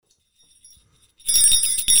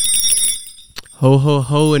Ho, ho,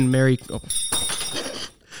 ho, and Merry... Oh.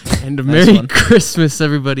 And a Merry Christmas,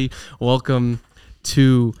 everybody. Welcome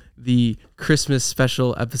to the Christmas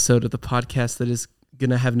special episode of the podcast that is going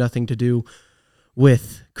to have nothing to do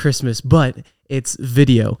with Christmas, but it's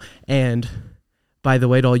video. And by the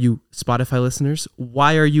way, to all you Spotify listeners,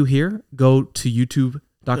 why are you here? Go to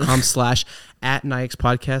youtube.com/@Nyix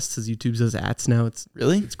podcast, because YouTube says ats now. It's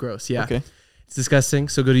really? It's gross, yeah. Okay. It's disgusting.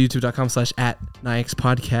 So go to youtube.com/@Nyix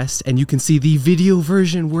podcast, and you can see the video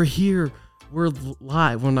version. We're here. We're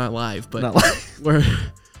live. Well, not live, but not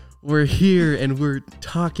live. we're here and we're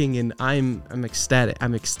talking, and I'm ecstatic.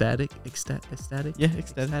 I'm ecstatic. Yeah,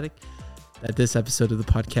 ecstatic. That this episode of the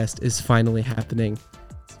podcast is finally happening.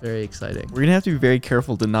 It's very exciting. We're gonna have to be very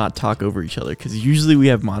careful to not talk over each other, because usually we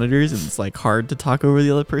have monitors and it's like hard to talk over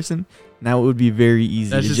the other person. Now it would be very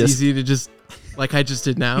easy. That's easy to just like I just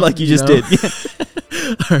did now. Like you just did. Yeah.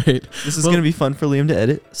 All right. This is going to be fun for Liam to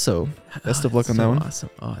edit, so best of luck on that one. Awesome.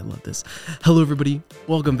 Oh, I love this. Hello, everybody.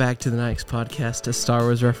 Welcome back to the Nyix podcast, a Star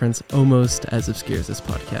Wars reference almost as obscure as this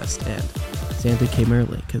podcast. And Santa came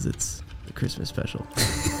early because it's the Christmas special.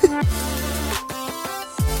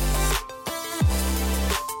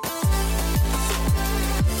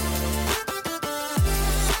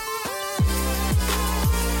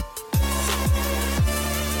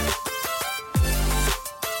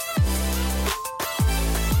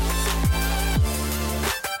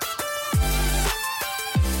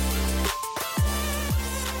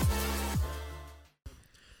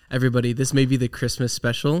 Everybody, this may be the Christmas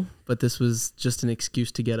special, but this was just an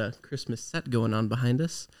excuse to get a Christmas set going on behind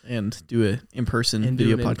us. And do an in-person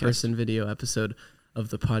video podcast. In-person video episode of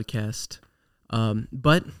the podcast.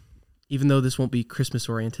 But even though this won't be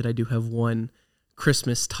Christmas-oriented, I do have one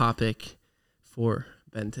Christmas topic for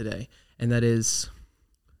Ben today. And that is,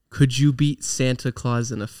 could you beat Santa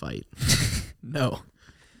Claus in a fight? No.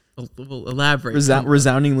 We'll elaborate.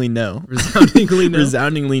 Resoundingly no. Resoundingly no?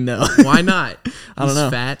 Resoundingly no. Why not? I don't know.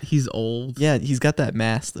 He's fat. He's old. Yeah, he's got that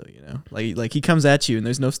mass, though, you know? Like he comes at you and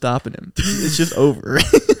there's no stopping him. It's just over.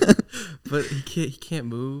 But he can't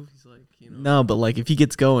move. He's like, you know. No, but like if he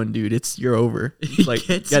gets going, dude, you're over. Like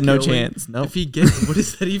you got no chance. No. If he gets, what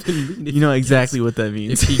does that even mean? You know exactly what that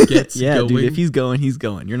means. If he gets yeah, going. dude, if he's going, he's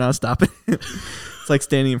going. You're not stopping him. It's like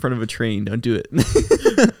standing in front of a train. Don't do it.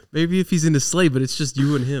 Maybe if he's in a sleigh, but it's just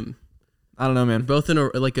you and him. I don't know, man. Both in a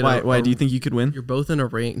like. Why do you think you could win? You're both in a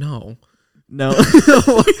ring. No.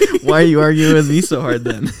 Why are you arguing with me so hard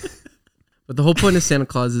then? But the whole point of Santa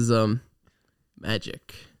Claus is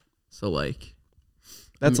magic. So like,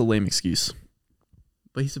 that's a lame excuse.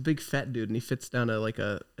 But he's a big fat dude, and he fits down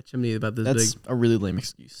a chimney about this big. That's a really lame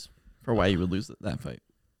excuse for why you would lose that fight.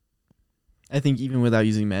 I think even without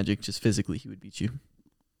using magic, just physically, he would beat you.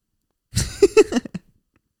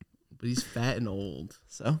 But he's fat and old.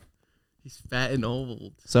 So. He's fat and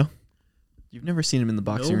old. So? You've never seen him in the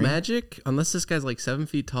boxing ring? No magic? Unless this guy's like 7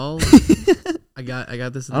 feet tall. I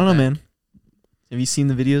got this in I don't know, man. Have you seen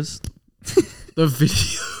the videos? The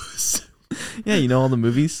videos? Yeah, you know all the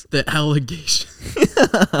movies? The allegation.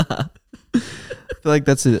 I feel like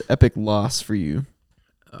that's an epic loss for you.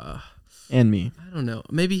 And me. I don't know.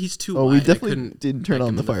 Maybe he's too wide. We definitely didn't turn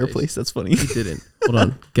on the fireplace. That's funny. He didn't. Hold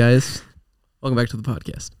on. Guys, welcome back to the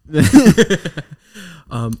podcast.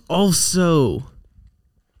 Also,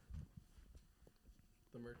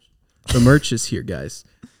 the merch is here, guys.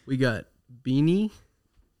 We got beanie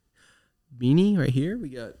right here. We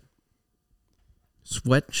got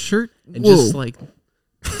sweatshirt and Whoa. just like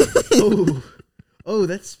oh,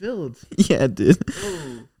 that spilled. Yeah, it did.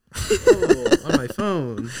 Oh, on my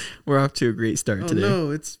phone. We're off to a great start today. Oh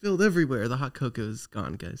no, it's spilled everywhere. The hot cocoa is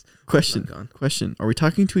gone, guys. Question. Are we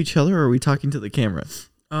talking to each other or are we talking to the camera?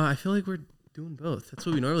 I feel like we're doing both. That's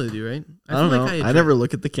what we normally do, right? I don't know. I never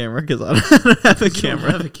look at the camera because I don't have a camera.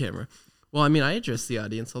 You don't have a camera. Well, I mean, I address the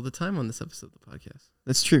audience all the time on this episode of the podcast.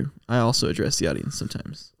 That's true. I also address the audience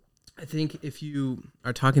sometimes. I think if you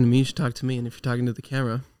are talking to me, you should talk to me. And if you're talking to the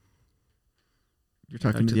camera, you're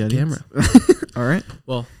talking to the audience. Camera. All right.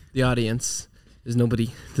 Well, the audience, there's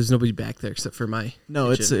nobody back there except for my No,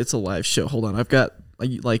 kitchen. It's a live show. Hold on. I've got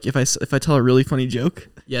like if I tell a really funny joke.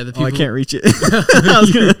 Yeah, the people, I can't reach it. I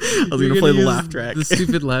was gonna play the laugh track. The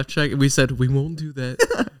stupid laugh track. We said we won't do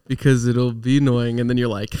that because it'll be annoying, and then you're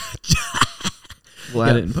like, we'll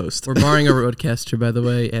add it in post. We're borrowing a Rodecaster, by the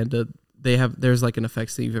way, and there's like an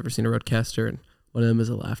effects thing. You've ever seen a Rodecaster, and one of them is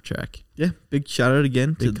a laugh track. Yeah, big shout out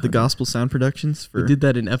again to the Gospel Sound Productions. We did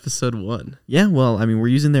that in episode 1. Yeah, well, I mean, we're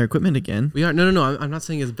using their equipment again. We are. No. I'm not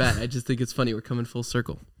saying it's bad. I just think it's funny. We're coming full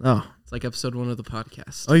circle. Oh. It's like episode 1 of the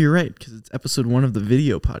podcast. Oh, you're right, because it's episode 1 of the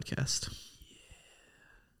video podcast. Yeah.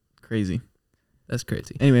 Crazy. That's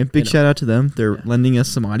crazy. Anyway, big shout out to them. They're lending us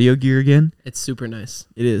some audio gear again. It's super nice.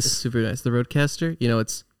 It is. It's super nice. The Rodecaster,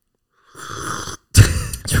 it's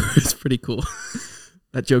it's pretty cool.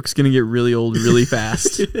 That joke's going to get really old really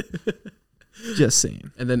fast. Just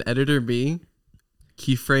saying. And then editor B,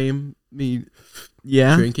 keyframe me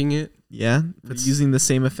drinking it. Yeah. It's using the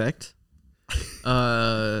same effect.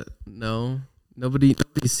 No. Nobody's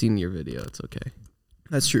seen your video. It's okay.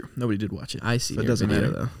 That's true. Nobody did watch it. I see so your it doesn't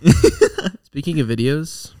video, matter. though. Speaking of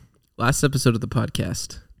videos, last episode of the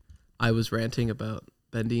podcast, I was ranting about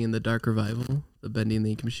Bendy and the Dark Revival, the Bendy and the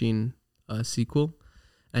Ink Machine sequel.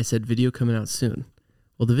 I said video coming out soon.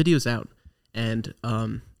 Well, the video's out, and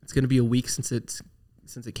it's going to be a week since it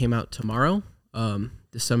came out tomorrow,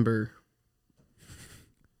 December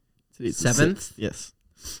 7th. Yes.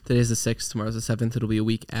 Today's the 6th. Tomorrow's the 7th. It'll be a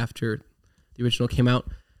week after the original came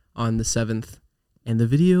out on the 7th, and the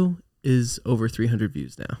video is over 300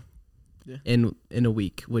 views now. Yeah. In a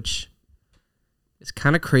week, which is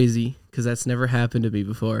kind of crazy because that's never happened to me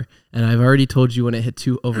before. And I've already told you when it hit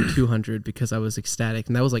over 200 because I was ecstatic,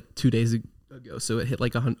 and that was like 2 days ago. So it hit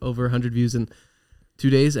like over 100 views in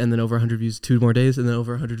 2 days, and then over 100 views 2 more days, and then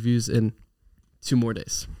over 100 views in 2 more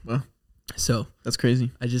days. Wow. So that's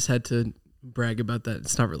crazy. I just had to brag about that.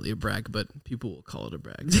 It's not really a brag, but people will call it a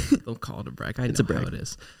brag. They'll call it a brag. I know how it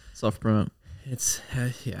is. Self-promote. It's,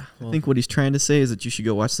 yeah. Well, I think what he's trying to say is that you should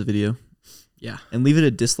go watch the video. Yeah. And leave it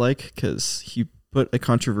a dislike because he put a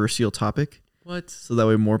controversial topic. What? So that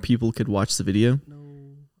way more people could watch the video.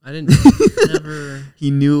 No, I didn't. Never.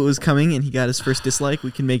 He knew it was coming and he got his first dislike.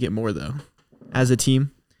 We can make it more, though. As a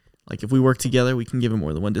team. Like, if we work together, we can give him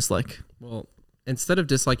more than one dislike. Well, instead of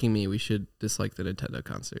disliking me, we should dislike the Nintendo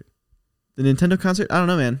concert. The Nintendo concert? I don't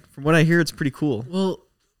know, man. From what I hear, it's pretty cool. Well,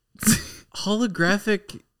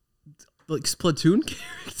 holographic, like, Splatoon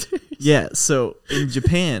characters? Yeah, so in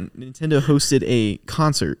Japan, Nintendo hosted a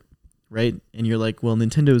concert, right? And you're like, well,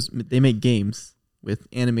 they make games with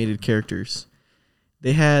animated characters.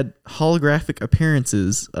 They had holographic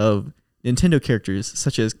appearances of Nintendo characters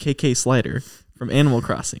such as KK Slider from Animal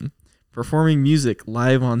Crossing performing music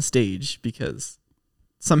live on stage because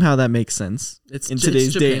somehow that makes sense in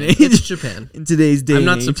today's day and age. It's Japan. In today's day and age.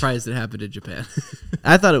 I'm not surprised it happened in Japan.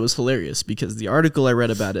 I thought it was hilarious because the article I read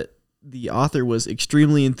about it, the author was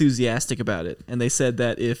extremely enthusiastic about it, and they said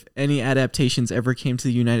that if any adaptations ever came to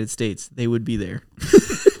the United States, they would be there.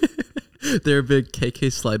 They're a big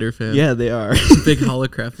KK Slider fan. Yeah, they are. Big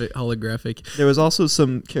holographic. There was also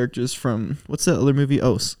some characters from, what's that other movie?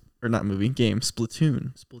 Oh, or not movie, game,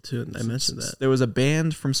 Splatoon. I mentioned that. There was a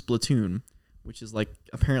band from Splatoon, which is like,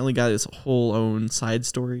 apparently got its whole own side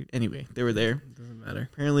story. Anyway, they were there. Doesn't matter.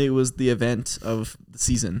 Apparently it was the event of the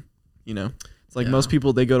season, It's like most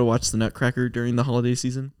people, they go to watch the Nutcracker during the holiday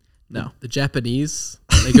season. No. The Japanese,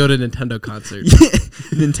 they go to Nintendo concerts.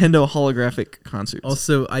 Nintendo holographic concerts.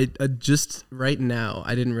 Also, I just right now,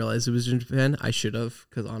 I didn't realize it was in Japan. I should have,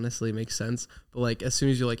 because honestly, it makes sense. But like, as soon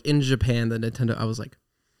as you're like in Japan, the Nintendo, I was like,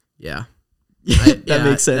 yeah. That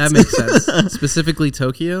makes sense. That makes sense. Specifically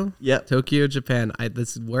Tokyo. Yep. Tokyo, Japan.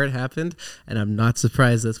 This is where it happened, and I'm not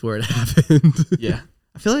surprised that's where it happened. Yeah.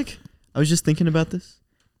 I feel like I was just thinking about this.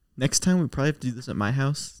 Next time we probably have to do this at my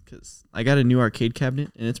house because I got a new arcade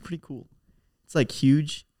cabinet and it's pretty cool. It's like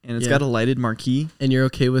huge and it's got a lighted marquee. And you're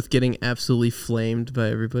okay with getting absolutely flamed by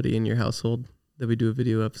everybody in your household that we do a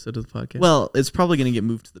video episode of the podcast? Well, it's probably going to get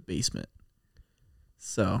moved to the basement.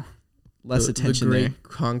 So less attention the there.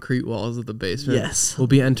 Concrete walls of the basement. Yes. We'll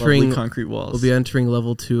be entering lovely concrete walls. We'll be entering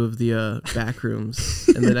level 2 of the back rooms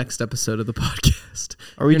in the next episode of the podcast.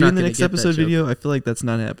 Are we doing the next episode video? I feel like that's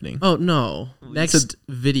not happening. Oh, no. Next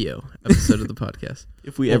video episode of the podcast.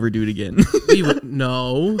 If we ever do it again.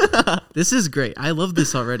 No. This is great. I love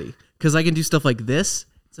this already. Because I can do stuff like this.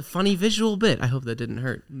 It's a funny visual bit. I hope that didn't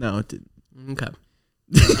hurt. No, it didn't. Okay.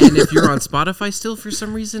 And if you're on Spotify still for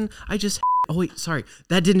some reason, oh wait, sorry.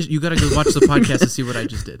 That didn't, you gotta go watch the podcast to see what I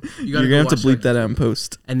just did. You're gonna have to bleep that out in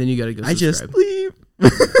post. And then you gotta go subscribe. I just bleep.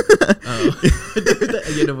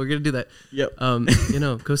 Oh. We're gonna do that. Yep.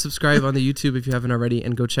 Go subscribe on the YouTube if you haven't already,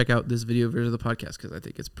 and go check out this video version of the podcast because I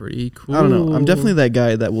think it's pretty cool. I don't know. I'm definitely that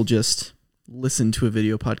guy that will just listen to a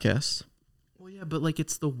video podcast. Well, yeah, but like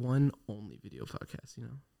it's the one only video podcast,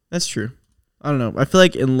 That's true. I don't know. I feel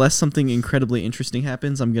like unless something incredibly interesting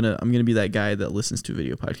happens, I'm gonna be that guy that listens to a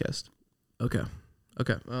video podcast. Okay.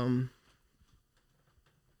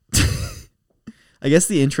 I guess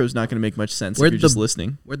the intro's not gonna make much sense if you're just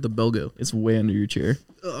listening. Where'd the bell go? It's way under your chair.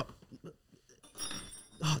 Oh,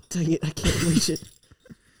 dang it! I can't reach it.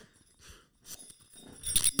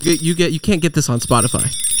 You can't get this on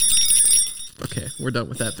Spotify. Okay, we're done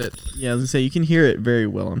with that bit. Yeah, I was gonna say you can hear it very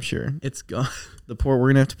well. I'm sure It's gone. we're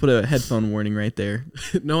gonna have to put a headphone warning right there.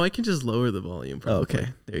 No, I can just lower the volume. Probably. Oh, okay.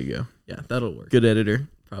 There you go. Yeah, that'll work. Good editor.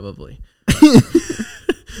 Probably.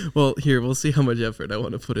 Well, here we'll see how much effort I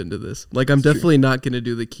want to put into this. Like, I'm definitely not gonna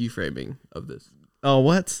do the keyframing of this. Oh,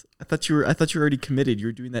 what? I thought you were already committed. You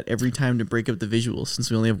were doing that every time to break up the visuals since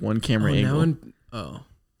we only have one camera angle.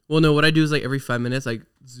 Well, no. What I do is like every 5 minutes, I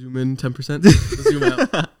zoom in 10%, zoom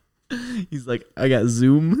out. He's like, I got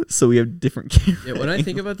zoom, so we have different camera. Yeah. When I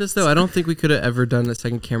think about this, though, I don't think we could have ever done a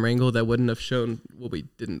second camera angle that wouldn't have shown what we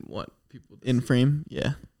didn't want people to in see. frame.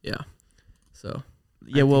 Yeah. Yeah. So.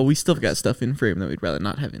 Yeah. Well, we still got stuff in frame that we'd rather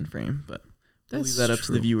not have in frame, but we'll leave that up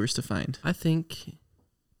to the viewers to find. I think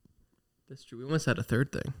that's true. We almost had a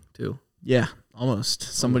third thing too. Yeah, almost.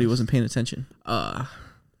 Somebody wasn't paying attention.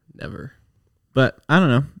 Never. But I don't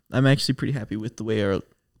know. I'm actually pretty happy with the way our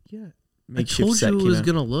makeshift I told set you it came was out.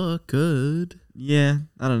 gonna look good. Yeah,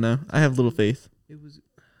 I don't know. I have little faith. It was.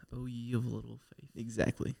 Oh, ye of little faith.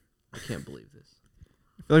 Exactly. I can't believe this.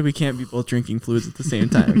 I feel like we can't be both drinking fluids at the same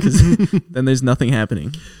time because then there's nothing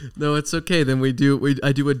happening. No, it's okay. Then I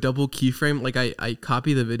do a double keyframe. Like I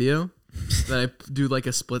copy the video, then I do like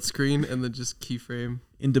a split screen and then just keyframe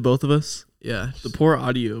Into both of us. Yeah. The poor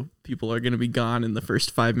audio people are going to be gone in the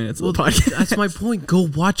first 5 minutes of the podcast. That's my point. Go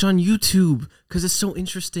watch on YouTube because it's so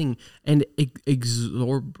interesting and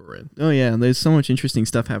exorbitant. Oh, yeah. There's so much interesting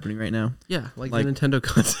stuff happening right now. Yeah, like the Nintendo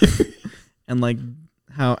content. And like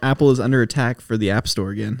how Apple is under attack for the App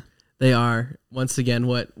Store again. They are. Once again,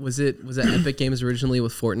 what was it? Was it Epic Games originally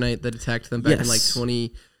with Fortnite that attacked them back in like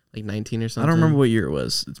 2019 or something? I don't remember what year it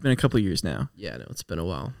was. It's been a couple of years now. Yeah, no, it's been a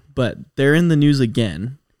while. But they're in the news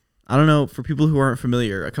again. I don't know, for people who aren't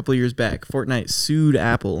familiar, a couple of years back, Fortnite sued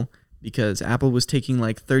Apple because Apple was taking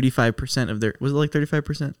like 35% of their... Was it like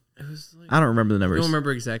 35%? It was like, I don't remember the numbers. I don't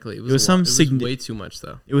remember exactly. It was way too much,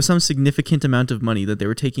 though. It was some significant amount of money that they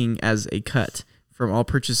were taking as a cut from all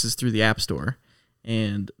purchases through the App Store.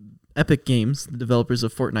 And Epic Games, the developers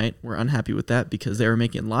of Fortnite, were unhappy with that because they were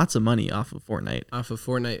making lots of money off of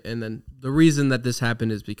Fortnite. And then the reason that this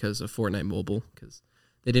happened is because of Fortnite Mobile, because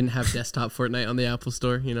they didn't have desktop Fortnite on the Apple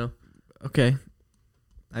Store, you know? Okay.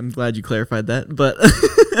 I'm glad you clarified that, but...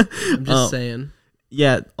 I'm just saying.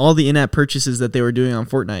 Yeah, all the in-app purchases that they were doing on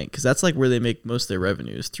Fortnite, because that's like where they make most of their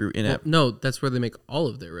revenues, through in-app. Well, no, that's where they make all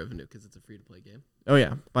of their revenue, because it's a free-to-play game. Oh,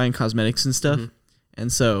 yeah, buying cosmetics and stuff. Mm-hmm.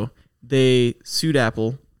 And so they sued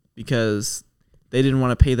Apple because they didn't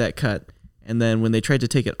want to pay that cut. And then when they tried to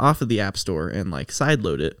take it off of the App Store and like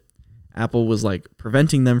sideload it, Apple was like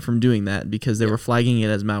preventing them from doing that because they were flagging it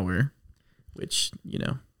as malware, which, you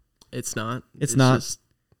know. It's not. It's not.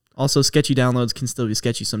 Also, sketchy downloads can still be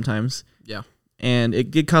sketchy sometimes. Yeah. And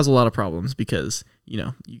it could cause a lot of problems because, you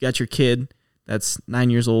know, you got your kid that's 9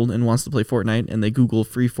 years old and wants to play Fortnite, and they Google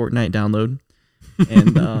free Fortnite download.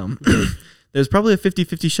 And there's probably a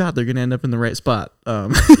 50-50 shot they're going to end up in the right spot. Yeah,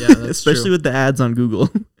 that's especially true. with the ads on Google.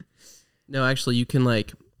 No, actually, you can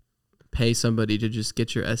like pay somebody to just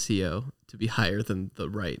get your SEO to be higher than the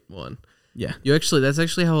right one. Yeah. That's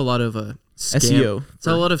actually how a lot of SEO. It's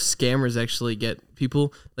how a lot of scammers actually get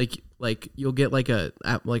people like you'll get like a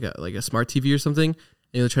smart TV or something, and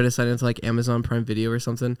you'll try to sign into like Amazon Prime Video or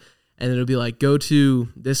something, and it'll be like, go to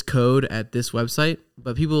this code at this website,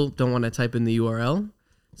 but people don't want to type in the URL,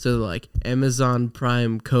 so they're like Amazon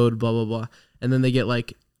Prime code blah blah blah, and then they get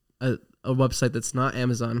like a website that's not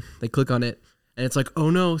Amazon. They click on it, and it's like, oh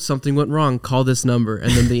no, something went wrong. Call this number,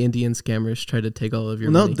 and then the Indian scammers try to take all of your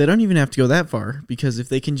money. No, they don't even have to go that far, because if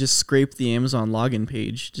they can just scrape the Amazon login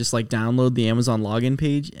page, just like download the Amazon login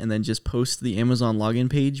page and then just post the Amazon login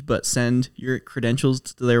page, but send your credentials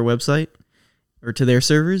to their website or to their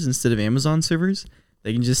servers instead of Amazon servers,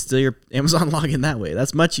 they can just steal your Amazon login that way.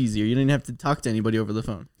 That's much easier. You don't even have to talk to anybody over the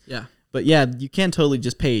phone. Yeah. But yeah, you can totally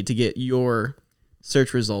just pay to get your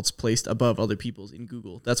search results placed above other people's in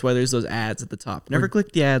Google. That's why there's those ads at the top. Never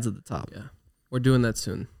click the ads at the top. Yeah, we're doing that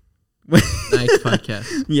soon. Nice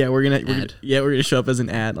podcast. Yeah, we're gonna show up as an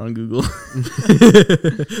ad on Google.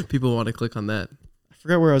 People want to click on that. I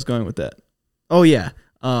forgot where I was going with that. Oh yeah.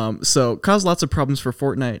 So it caused lots of problems for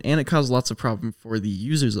Fortnite, and it caused lots of problems for the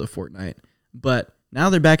users of Fortnite. But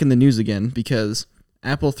now they're back in the news again because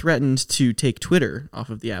Apple threatened to take Twitter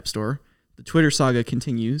off of the App Store. The Twitter saga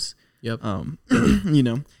continues. Yep. You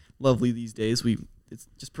know, lovely these days. It's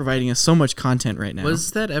just providing us so much content right now.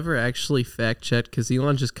 Was that ever actually fact checked? Because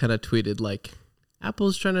Elon just kind of tweeted like,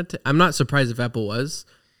 Apple's trying to. I'm not surprised if Apple was,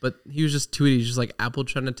 but he was just tweeting, just like Apple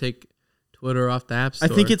trying to take Twitter off the App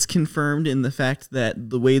Store. I think it's confirmed in the fact that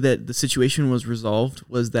the way that the situation was resolved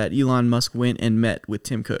was that Elon Musk went and met with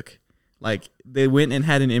Tim Cook Like they went and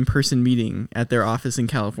had an in-person meeting at their office in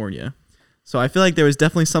California. So I feel like there was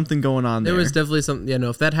definitely something going on there. There was definitely something. Yeah, no,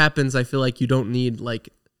 if that happens, I feel like you don't need like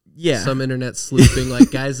Yeah. some internet sleuthing.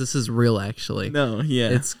 Like, guys, this is real. Actually, No, yeah.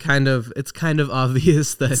 it's kind of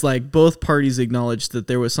obvious that It's like both parties acknowledged that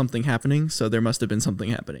there was something happening, so there must have been something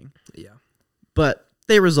happening. yeah. But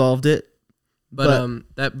they resolved it. But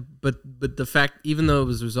the fact, even though it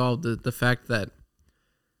was resolved, the fact that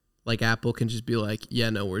like Apple can just be like, yeah,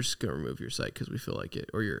 no, we're just gonna remove your site because we feel like it,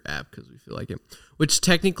 or your app because we feel like it, which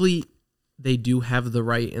technically they do have the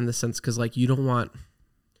right in the sense because like you don't want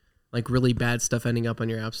like really bad stuff ending up on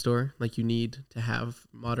your app store. Like you need to have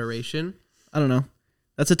moderation. I don't know.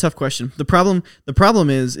 That's a tough question. The problem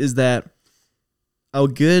is that a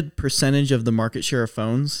good percentage of the market share of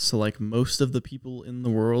phones, so like most of the people in the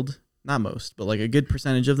world, not most, but like a good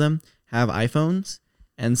percentage of them have iPhones.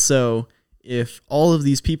 And so if all of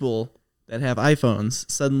these people that have iPhones,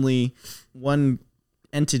 suddenly one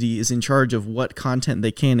entity is in charge of what content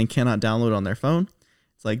they can and cannot download on their phone,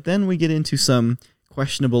 it's like then we get into some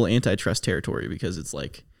questionable antitrust territory because it's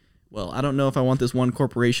like, well, I don't know if I want this one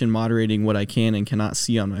corporation moderating what I can and cannot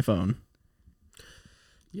see on my phone.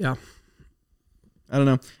 Yeah. I don't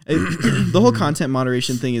know. The whole content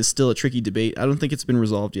moderation thing is still a tricky debate. I don't think it's been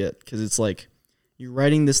resolved yet because it's like you're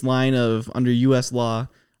writing this line of under U.S. law,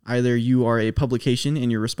 either you are a publication and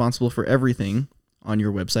you're responsible for everything on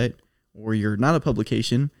your website, or you're not a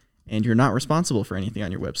publication and you're not responsible for anything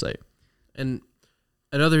on your website. And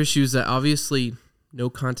another issue is that obviously no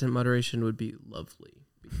content moderation would be lovely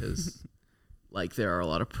because like there are a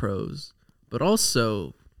lot of pros, but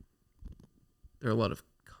also there are a lot of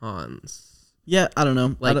cons. Yeah, I don't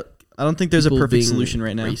know. Like I don't think there's a people perfect being solution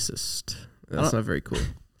right now. Racist. That's not very cool.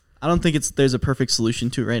 I don't think there's a perfect solution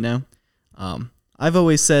to it right now. I've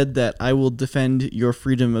always said that I will defend your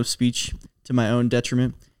freedom of speech to my own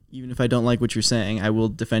detriment. Even if I don't like what you're saying, I will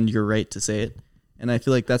defend your right to say it. And I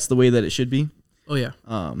feel like that's the way that it should be. Oh, yeah.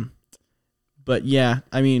 But yeah,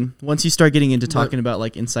 I mean, once you start getting into talking about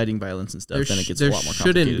like inciting violence and stuff, then it gets a lot more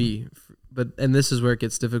complicated. There shouldn't be, and this is where it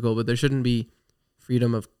gets difficult, but there shouldn't be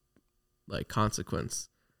freedom of like consequence.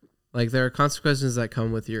 Like there are consequences that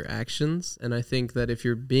come with your actions, and I think that if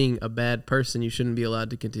you're being a bad person, you shouldn't be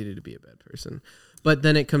allowed to continue to be a bad person. But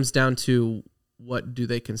then it comes down to what do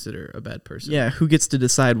they consider a bad person? Yeah, who gets to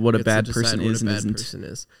decide what a bad person is and isn't? Person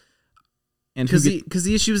is. And because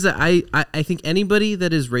the issue is that I think anybody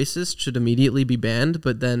that is racist should immediately be banned,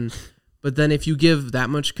 but then if you give that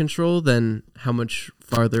much control, then how much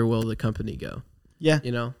farther will the company go? Yeah,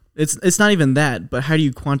 you know, it's not even that, but how do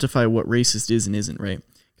you quantify what racist is and isn't, right?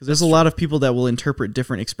 Because there's a lot of people that will interpret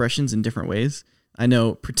different expressions in different ways. I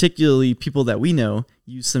know particularly people that we know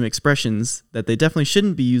use some expressions that they definitely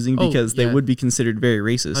shouldn't be using because they would be considered very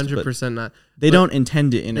racist. 100% not. They don't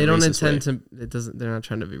intend it in a racist way. They don't intend to. It doesn't. They're not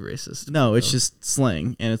trying to be racist. No, it's just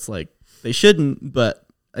slang, and it's like they shouldn't. But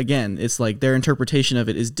again, it's like their interpretation of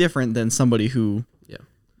it is different than somebody who,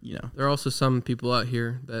 you know. There are also some people out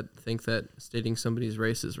here that think that stating somebody's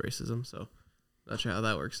race is racism. So. Not sure how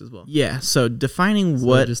that works as well. Yeah, so defining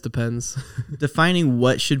it just depends. Defining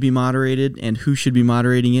what should be moderated and who should be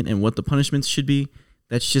moderating it and what the punishments should be,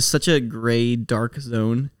 that's just such a gray, dark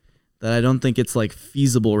zone that I don't think it's like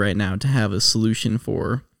feasible right now to have a solution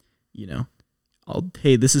for, you know,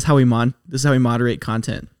 hey, this is how we moderate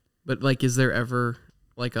content. But like, is there ever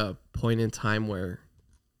like a point in time where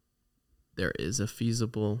there is a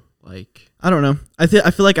feasible like? I don't know. I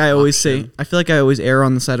feel like I always err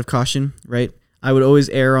on the side of caution, right? I would always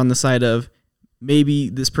err on the side of maybe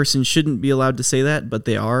this person shouldn't be allowed to say that, but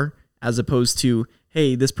they are, as opposed to,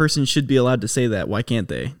 hey, this person should be allowed to say that. Why can't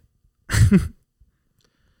they?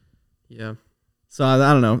 Yeah. So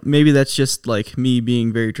I don't know. Maybe that's just like me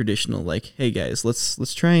being very traditional. Like, hey guys,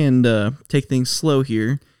 let's try and take things slow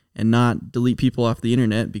here and not delete people off the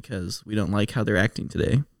internet because we don't like how they're acting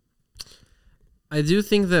today. I do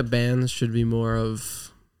think that bans should be more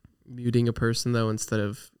of muting a person though, instead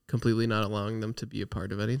of completely not allowing them to be a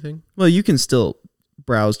part of anything. Well, you can still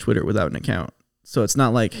browse Twitter without an account, so it's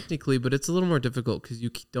not like technically, but it's a little more difficult because you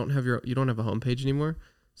don't have a homepage anymore.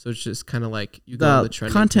 So it's just kind of like you go to the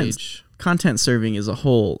trending page. Content serving is a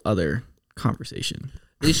whole other conversation.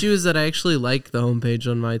 The issue is that I actually like the homepage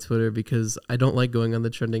on my Twitter because I don't like going on the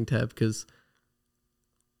trending tab because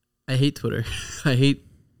I hate Twitter. I hate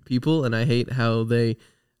people and I hate how they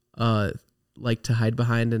like to hide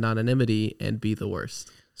behind an anonymity and be the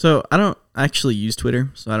worst. So I don't actually use Twitter,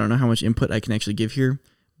 so I don't know how much input I can actually give here.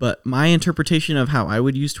 But my interpretation of how I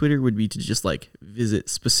would use Twitter would be to just like visit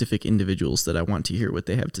specific individuals that I want to hear what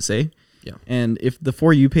they have to say. Yeah. And if the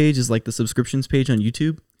For You page is like the subscriptions page on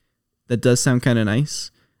YouTube, that does sound kind of nice.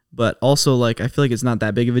 but also like I feel like it's not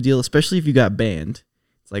that big of a deal, especially if you got banned.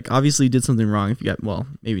 It's like obviously you did something wrong if you got, well,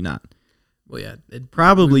 maybe not. Well, yeah.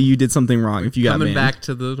 Probably you did something wrong if you got banned. Coming back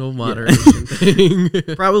to the whole moderation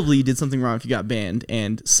thing. Probably you did something wrong if you got banned,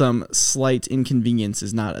 and some slight inconvenience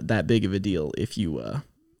is not that big of a deal if you,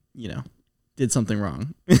 did something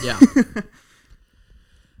wrong. Yeah.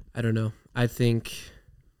 I don't know. I think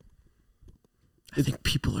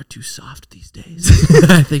people are too soft these days.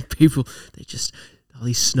 I think people, all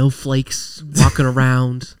these snowflakes walking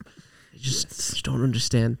around, they just don't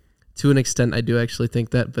understand. To an extent, I do actually think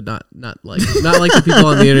that, but not like the people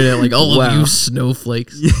on the internet, like all of you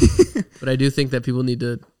snowflakes. But I do think that people need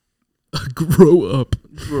to grow up.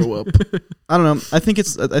 I don't know. I think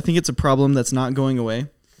it's a problem that's not going away,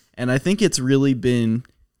 and I think it's really been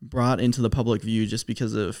brought into the public view just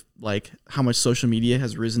because of like how much social media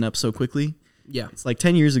has risen up so quickly. Yeah, it's like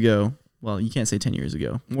 10 years ago. Well, you can't say 10 years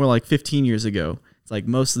ago. More like 15 years ago. It's like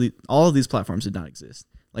all of these platforms did not exist.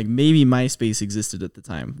 Like maybe MySpace existed at the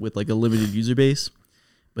time with like a limited user base,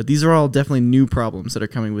 but these are all definitely new problems that are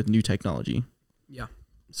coming with new technology. Yeah.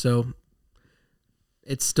 So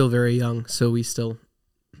it's still very young, so we still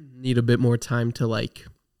need a bit more time to like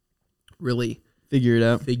really figure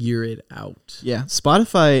it out. Yeah.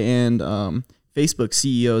 Spotify and Facebook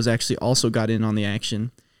CEOs actually also got in on the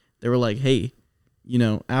action. They were like, hey,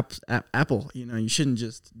 Apple, you shouldn't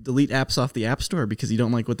just delete apps off the App Store because you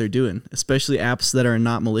don't like what they're doing, especially apps that are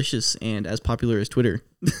not malicious and as popular as Twitter.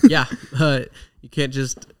 Yeah. You can't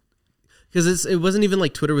just, because it wasn't even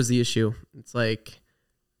like Twitter was the issue. It's like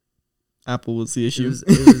Apple was the issue.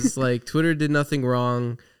 It was like Twitter did nothing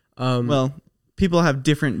wrong. Well, people have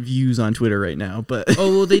different views on Twitter right now, but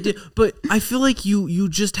they did. But I feel like you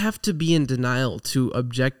just have to be in denial to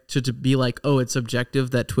object to be like, oh, it's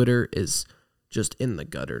objective that Twitter is just in the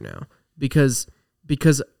gutter now, because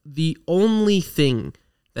the only thing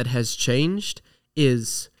that has changed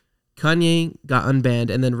is Kanye got unbanned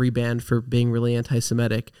and then rebanned for being really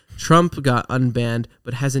anti-Semitic. Trump got unbanned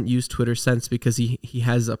but hasn't used Twitter since because he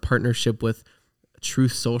has a partnership with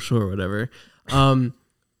Truth Social or whatever.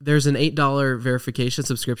 There's an $8 verification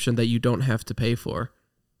subscription that you don't have to pay for.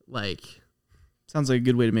 Like, sounds like a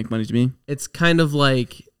good way to make money to me. It's kind of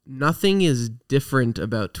like nothing is different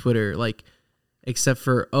about Twitter, like, except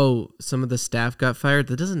for, some of the staff got fired.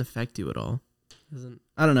 That doesn't affect you at all.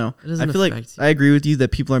 I don't know. I feel like I agree with you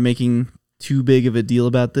that people are making too big of a deal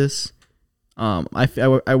about this. I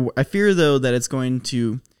fear, though, that it's going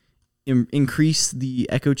to increase the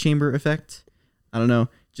echo chamber effect. I don't know.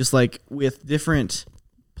 Just like with different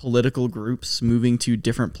political groups moving to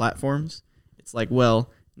different platforms, it's like, well,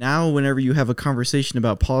 now whenever you have a conversation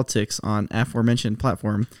about politics on aforementioned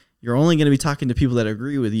platform, you're only going to be talking to people that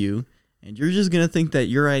agree with you. And you're just going to think that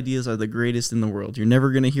your ideas are the greatest in the world. You're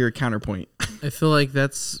never going to hear a counterpoint. I feel like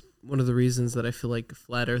that's one of the reasons that I feel like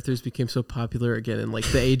flat earthers became so popular again in like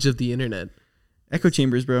the age of the internet. Echo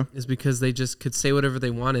chambers, bro. Is because they just could say whatever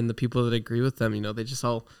they want, and the people that agree with them, they just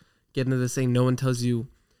all get into this thing. No one tells you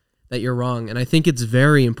that you're wrong. And I think it's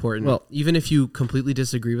very important, well, even if you completely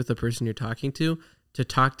disagree with the person you're talking to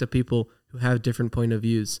talk to people who have different point of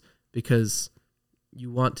views, because you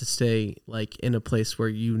want to stay like in a place where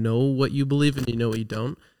you know what you believe and you know what you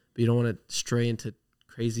don't, but you don't want to stray into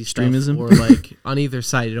crazy extremism stuff, or like on either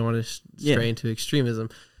side, you don't want to stray into extremism.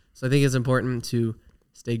 So I think it's important to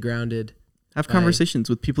stay grounded. Have conversations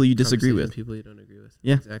with people you disagree with. People you don't agree with.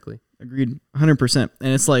 Yeah, exactly. Agreed. 100%.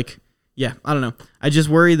 And it's like, yeah, I don't know. I just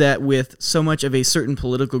worry that with so much of a certain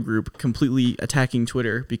political group completely attacking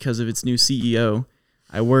Twitter because of its new CEO,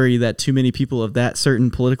 I worry that too many people of that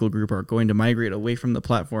certain political group are going to migrate away from the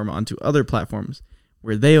platform onto other platforms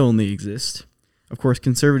where they only exist. Of course,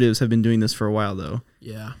 conservatives have been doing this for a while, though.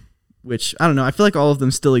 Yeah. Which, I don't know, I feel like all of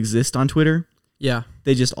them still exist on Twitter. Yeah.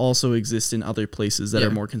 They just also exist in other places that are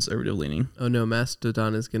more conservative leaning. Oh, no,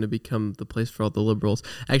 Mastodon is going to become the place for all the liberals.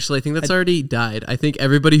 Actually, I think that's already died. I think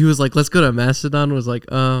everybody who was like, let's go to Mastodon was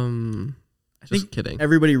like, I think kidding.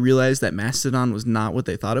 Everybody realized that Mastodon was not what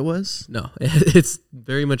they thought it was. No, it's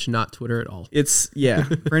very much not Twitter at all. It's, yeah,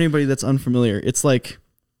 for anybody that's unfamiliar, it's like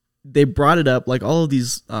they brought it up, like all of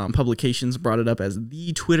these publications brought it up as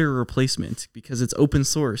the Twitter replacement because it's open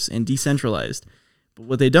source and decentralized. But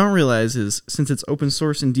what they don't realize is since it's open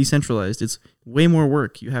source and decentralized, it's way more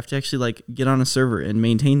work. You have to actually like get on a server and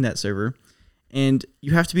maintain that server. And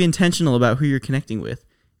you have to be intentional about who you're connecting with.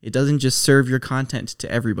 It doesn't just serve your content to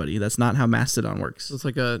everybody. That's not how Mastodon works. So it's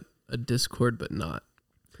like a Discord, but not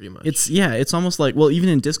pretty much. It's almost like, well, even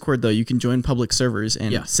in Discord, though, you can join public servers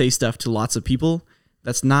and say stuff to lots of people.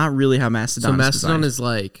 That's not really how Mastodon is designed. So Mastodon is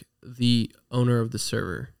like the owner of the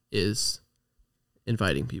server is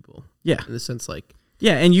inviting people. Yeah. In the sense like,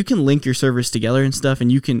 Yeah, and you can link your servers together and stuff,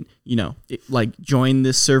 and you can, like join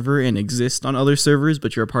this server and exist on other servers,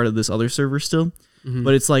 but you're a part of this other server still. Mm-hmm.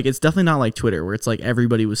 But it's like, it's definitely not like Twitter, where it's like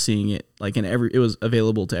everybody was seeing it, like it was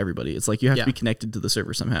available to everybody. It's like you have to be connected to the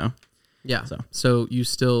server somehow. Yeah. So you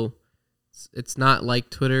still, it's not like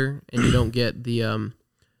Twitter, and you don't get the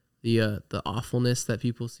awfulness that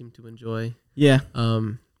people seem to enjoy. Yeah.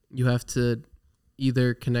 You have to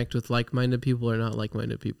either connect with like-minded people or not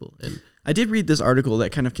like-minded people. And I did read this article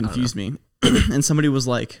that kind of confused me. And somebody was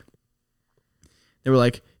like, they were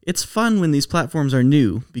like, it's fun when these platforms are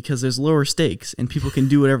new because there's lower stakes and people can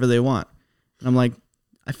do whatever they want. And I'm like,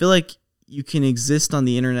 I feel like you can exist on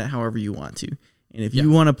the internet however you want to. And if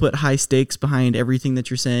you want to put high stakes behind everything that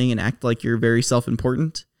you're saying and act like you're very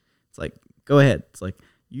self-important, it's like, go ahead. It's like,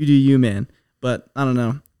 you do you, man. But I don't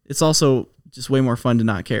know. It's also just way more fun to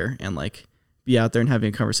not care and like be out there and having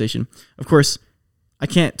a conversation. Of course, I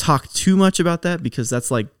can't talk too much about that because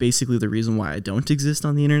that's like basically the reason why I don't exist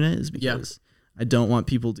on the internet is because I don't want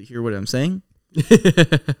people to hear what I'm saying.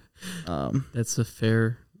 That's a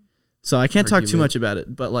fair. So I can't talk too much about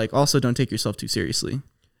it, but like also don't take yourself too seriously.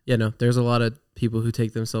 Yeah, no, there's a lot of people who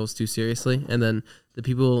take themselves too seriously. And then the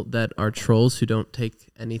people that are trolls who don't take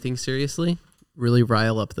anything seriously really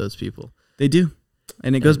rile up those people. They do.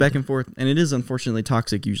 And it goes back and forth. And it is unfortunately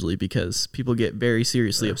toxic usually because people get very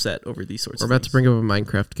seriously upset over these sorts of things. We're about to bring up a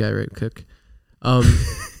Minecraft guy right quick.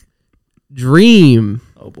 Dream.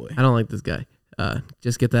 Oh, boy. I don't like this guy.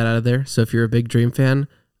 Just get that out of there. So if you're a big Dream fan,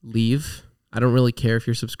 leave. I don't really care if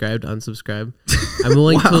you're subscribed, unsubscribe. I'm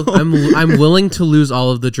willing to I'm willing to lose all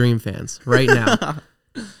of the Dream fans right now.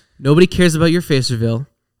 Nobody cares about your face reveal.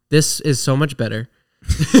 This is so much better.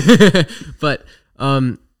 But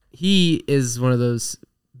he is one of those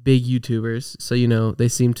big YouTubers, so they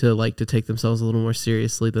seem to like to take themselves a little more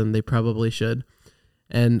seriously than they probably should.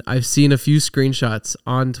 And I've seen a few screenshots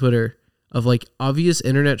on Twitter of like obvious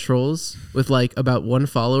internet trolls with like about 1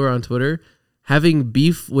 follower on Twitter having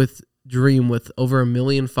beef with Dream with over 1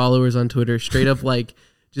 million followers on Twitter, straight up like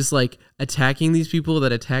just like attacking these people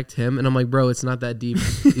that attacked him. And I'm like, bro, it's not that deep.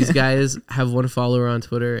 These guys have 1 follower on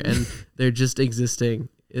Twitter and they're just existing.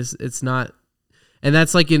 It's not. And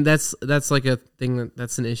that's like that's like a thing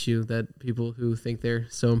that's an issue that people who think they're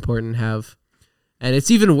so important have. And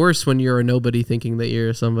it's even worse when you're a nobody thinking that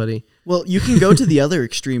you're somebody. Well, you can go to the other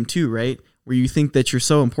extreme too, right? Where you think that you're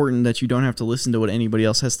so important that you don't have to listen to what anybody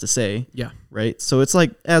else has to say. Yeah. Right? So it's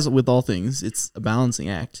like, as with all things, it's a balancing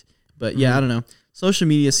act. But yeah, I don't know. Social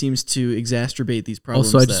media seems to exacerbate these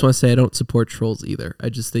problems. Also, I just want to say I don't support trolls either. I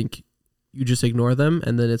just think you just ignore them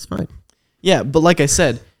and then it's fine. Yeah, but like I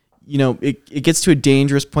said, it gets to a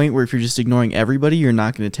dangerous point where if you're just ignoring everybody, you're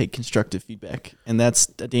not going to take constructive feedback. And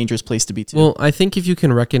that's a dangerous place to be too. Well, I think if you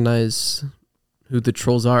can recognize who the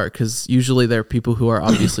trolls are, because usually they're people who are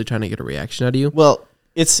obviously trying to get a reaction out of you. Well,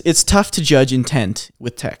 it's tough to judge intent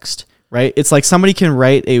with text, right? It's like somebody can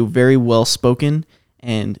write a very well-spoken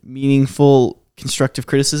and meaningful constructive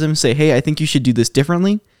criticism, say, hey, I think you should do this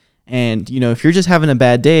differently. And, if you're just having a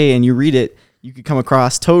bad day and you read it, you could come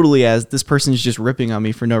across totally as this person's just ripping on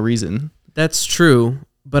me for no reason. That's true.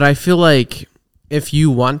 But I feel like if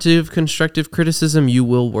you want to have constructive criticism, you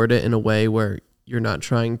will word it in a way where you're not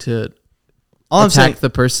trying to attack the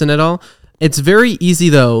person at all. It's very easy,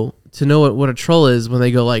 though, to know what a troll is when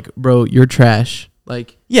they go like, bro, you're trash.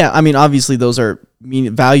 Like, yeah, I mean, obviously those are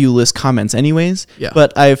valueless comments anyways. Yeah.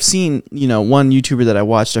 But I've seen, one YouTuber that I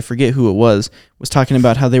watched, I forget who it was talking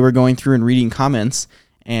about how they were going through and reading comments,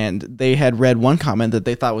 and they had read one comment that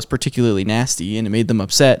they thought was particularly nasty and it made them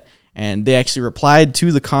upset. And they actually replied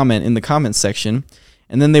to the comment in the comments section.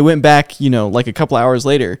 And then they went back, like a couple hours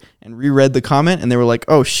later and reread the comment, and they were like,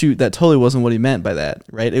 oh, shoot, that totally wasn't what he meant by that,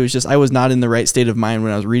 right? It was just I was not in the right state of mind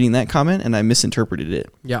when I was reading that comment, and I misinterpreted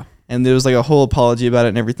it. Yeah. And there was like a whole apology about it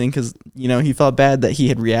and everything because, he felt bad that he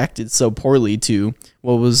had reacted so poorly to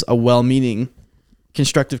what was a well-meaning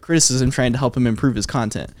constructive criticism trying to help him improve his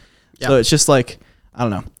content. Yeah. So it's just like, I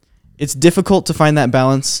don't know. It's difficult to find that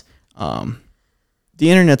balance. The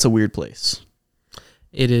internet's a weird place.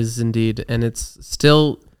 It is indeed, and it's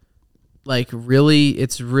still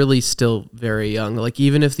it's really still very young. Like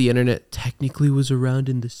even if the internet technically was around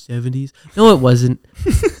in the 70s, no, it wasn't.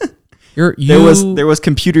 There was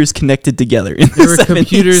computers connected together. There were 70s.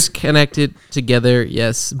 Computers connected together,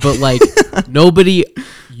 yes, but like nobody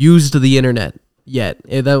used the internet yet.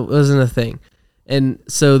 That wasn't a thing, and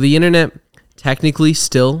so the internet technically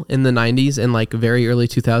still in the 90s and like very early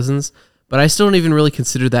 2000s. But I still don't even really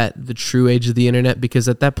consider that the true age of the internet because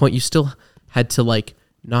at that point you still had to like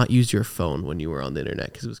not use your phone when you were on the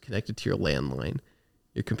internet because it was connected to your landline.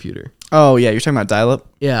 your computer. Oh yeah, you're talking about dial-up.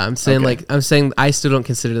 Yeah, I'm saying I still don't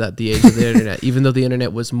consider that the age of the internet, even though the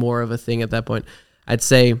internet was more of a thing at that point. I'd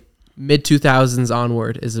say mid 2000s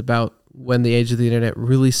onward is about when the age of the internet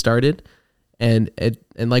really started, and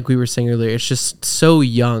like we were saying earlier, it's just so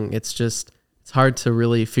young. It's hard to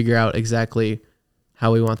really figure out exactly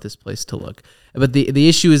how we want this place to look. But the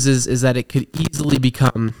issue is that it could easily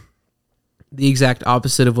become the exact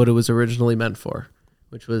opposite of what it was originally meant for,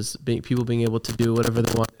 which was people being able to do whatever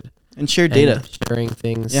they wanted. And share data. And sharing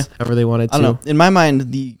things however they wanted to. I don't know. In my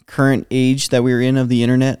mind, the current age that we're in of the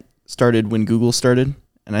internet started when Google started.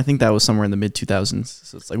 And I think that was somewhere in the mid 2000s.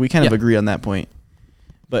 So it's like we kind of agree on that point.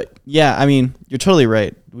 But yeah, I mean, you're totally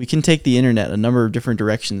right. We can take the internet a number of different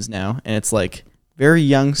directions now. And it's like very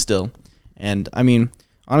young still. And I mean,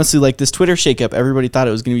 honestly, like this Twitter shakeup, everybody thought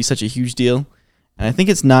it was going to be such a huge deal. And I think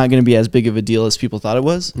it's not going to be as big of a deal as people thought it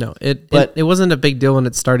was. No, it wasn't a big deal when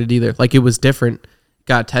it started either. Like, it was different,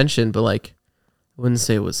 got attention, but like, I wouldn't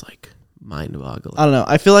say it was like mind-boggling. I don't know.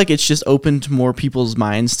 I feel like it's just opened more people's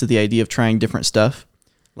minds to the idea of trying different stuff.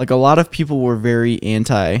 Like, a lot of people were very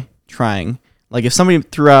anti-trying. Like, if somebody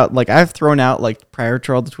threw out, like, I've thrown out, like, prior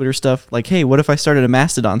to all the Twitter stuff, like, hey, what if I started a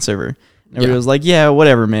Mastodon server? And everybody was like, yeah,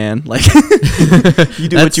 whatever, man. Like, you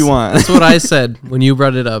do what you want. That's what I said when you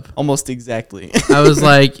brought it up. Almost exactly. I was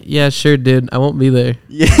like, yeah, sure, dude. I won't be there.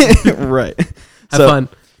 Yeah, right. Have fun.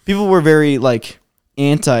 People were very, like,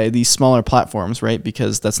 anti these smaller platforms, right?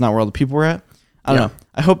 Because that's not where all the people were at. I don't know.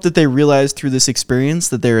 I hope that they realize through this experience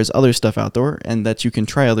that there is other stuff out there and that you can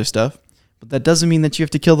try other stuff. But that doesn't mean that you have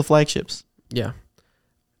to kill the flagships. Yeah.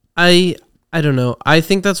 I don't know. I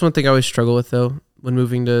think that's one thing I always struggle with, though,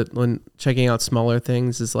 when checking out smaller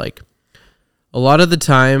things, is like a lot of the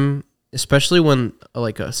time, especially when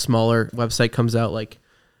like a smaller website comes out, like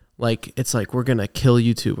it's like, we're going to kill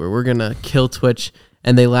YouTube or we're going to kill Twitch,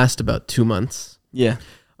 and they last about 2 months. Yeah.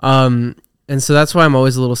 And so that's why I'm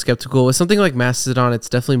always a little skeptical. With something like Mastodon, it's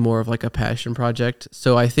definitely more of like a passion project.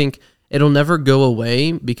 So I think it'll never go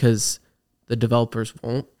away because the developers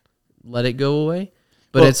won't let it go away.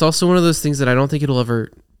 But it's also one of those things that I don't think it'll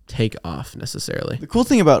ever take off necessarily. The cool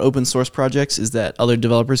thing about open source projects is that other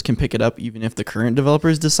developers can pick it up even if the current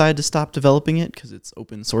developers decide to stop developing it, because it's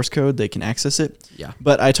open source code, they can access it. Yeah.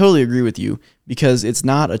 But I totally agree with you, because it's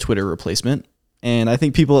not a Twitter replacement. And I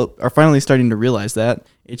think people are finally starting to realize that.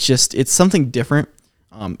 It's something different.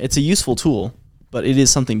 It's a useful tool, but it is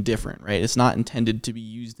something different, right? It's not intended to be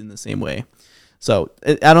used in the same way. So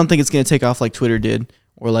I don't think it's going to take off like Twitter did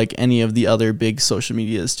or like any of the other big social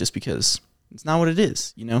medias, just because it's not what it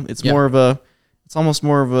is. You know, it's almost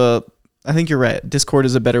more of a, I think you're right. Discord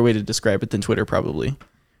is a better way to describe it than Twitter, probably.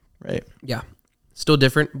 Right. Yeah. Still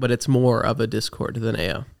different, but it's more of a Discord than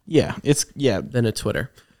than a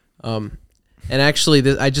Twitter. And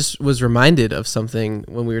actually, I just was reminded of something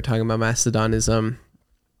when we were talking about Mastodon. Is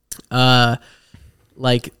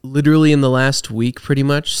like literally in the last week, pretty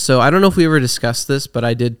much. So I don't know if we ever discussed this, but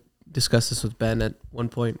I did discuss this with Ben at one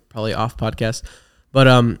point, probably off podcast. But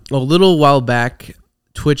a little while back,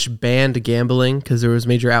 Twitch banned gambling because there was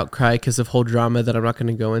major outcry because of whole drama that I'm not going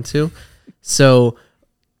to go into. So,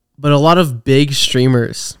 but a lot of big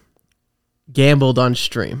streamers gambled on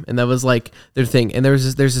stream, and that was like their thing. And there's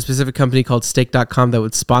a specific company called stake.com that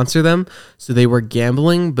would sponsor them, so they were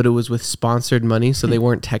gambling, but it was with sponsored money, so they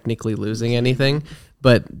weren't technically losing anything,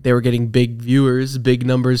 but they were getting big viewers, big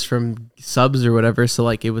numbers from subs or whatever. So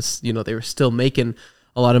like it was, they were still making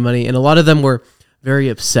a lot of money, and a lot of them were very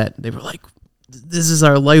upset. They were like, this is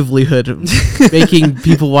our livelihood, making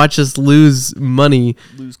people watch us lose money,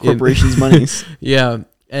 lose corporations' monies. Yeah.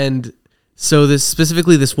 And so this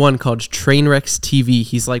one called Trainwrecks TV,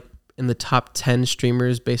 he's like in the top 10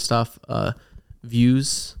 streamers based off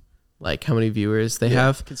views, like how many viewers they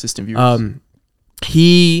have. Consistent viewers.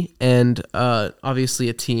 He and obviously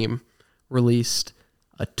a team released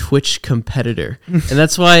a Twitch competitor. And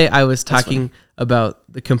that's why I was talking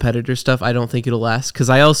about the competitor stuff. I don't think it'll last, because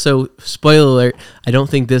I also, spoiler alert, I don't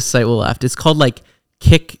think this site will last. It's called like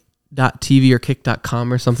kick.tv or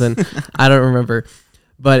kick.com or something. I don't remember.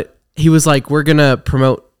 But he was like, we're going to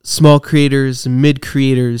promote small creators, mid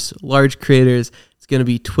creators, large creators. It's going to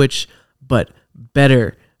be Twitch, but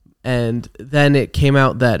better. And then it came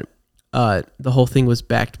out that the whole thing was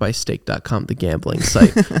backed by stake.com, the gambling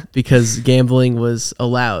site, because gambling was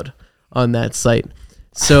allowed on that site.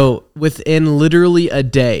 So within literally a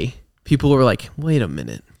day, people were like, wait a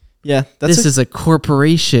minute. Yeah, this is a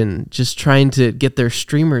corporation just trying to get their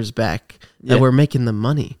streamers back that were making the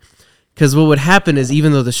money. Because what would happen is,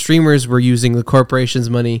 even though the streamers were using the corporation's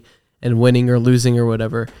money and winning or losing or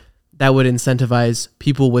whatever, that would incentivize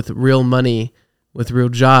people with real money with real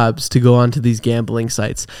jobs to go onto these gambling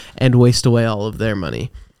sites and waste away all of their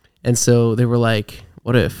money. And so they were like,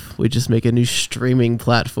 what if we just make a new streaming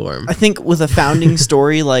platform? I think with a founding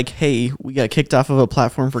story like, hey, we got kicked off of a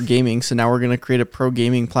platform for gaming, so now we're going to create a pro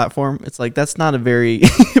gaming platform. It's like, that's not a very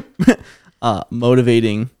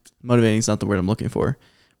motivating is not the word I'm looking for,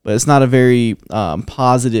 but it's not a very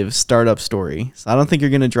positive startup story. So I don't think you're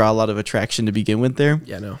going to draw a lot of attraction to begin with there.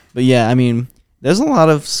 Yeah, no. But yeah, I mean, there's a lot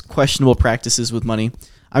of questionable practices with money.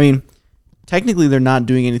 I mean, technically they're not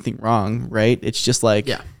doing anything wrong, right? It's just like,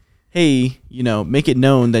 hey, make it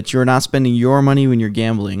known that you're not spending your money when you're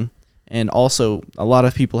gambling. And also, a lot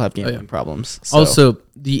of people have gambling problems. So. Also,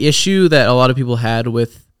 the issue that a lot of people had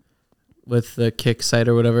with the Kick site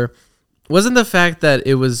or whatever wasn't the fact that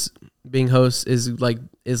it was being hosted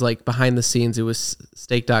is like behind the scenes. It was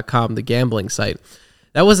stake.com, the gambling site.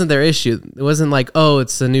 That wasn't their issue. It wasn't like, oh,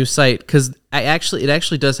 it's a new site, because it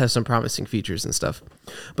actually does have some promising features and stuff.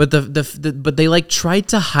 But but they like tried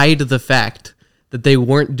to hide the fact that they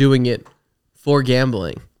weren't doing it for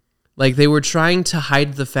gambling. Like, they were trying to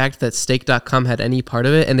hide the fact that stake.com had any part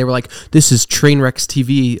of it, and they were like, this is Trainwreck's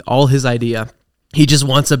TV, all his idea. He just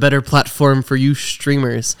wants a better platform for you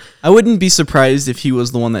streamers. I wouldn't be surprised if he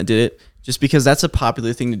was the one that did it, just because that's a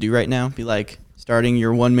popular thing to do right now. Be like starting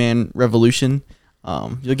your one-man revolution.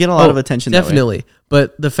 You'll get a lot of attention definitely. that way.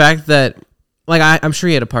 But the fact that, like, I'm sure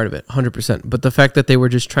he had a part of it, 100%. But the fact that they were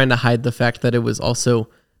just trying to hide the fact that it was also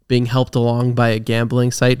being helped along by a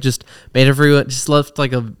gambling site just made everyone, just left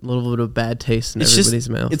like a little bit of bad taste in everybody's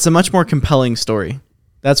mouth. It's a much more compelling story.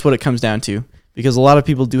 That's what it comes down to. Because a lot of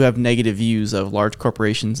people do have negative views of large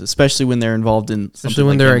corporations, especially when they're involved in something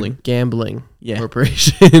like gambling. A gambling Yeah.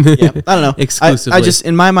 corporation. Yeah, I don't know. Exclusively. I just,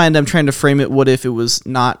 in my mind, I'm trying to frame it, what if it was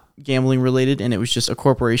not gambling related and it was just a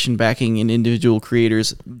corporation backing an individual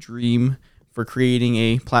creator's dream for creating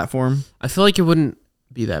a platform? I feel like it wouldn't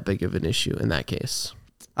be that big of an issue in that case.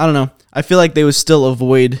 I don't know. I feel like they would still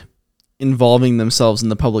avoid involving themselves in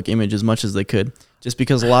the public image as much as they could, just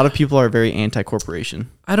because a lot of people are very anti-corporation.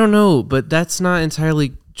 I don't know, but that's not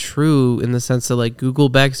entirely true in the sense that, like, Google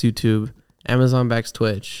backs YouTube, Amazon backs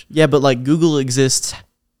Twitch. Yeah, but like Google exists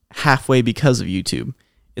halfway because of YouTube.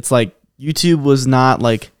 It's like YouTube was not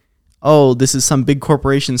like, oh, this is some big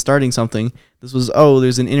corporation starting something. This was, oh,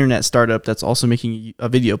 there's an internet startup that's also making a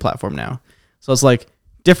video platform now. So it's like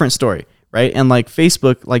different story, right? And like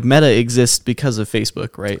Facebook, like Meta exists because of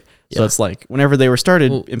Facebook, right? Yeah. So it's like whenever they were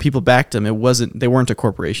started and people backed them, they weren't a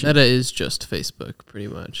corporation. Meta is just Facebook, pretty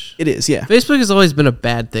much. It is, yeah. Facebook has always been a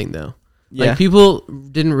bad thing, though. Yeah. Like, people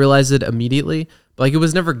didn't realize it immediately, but like, it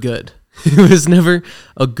was never good. It was never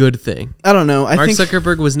a good thing. I don't know. Mark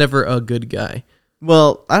Zuckerberg was never a good guy.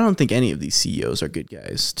 Well, I don't think any of these CEOs are good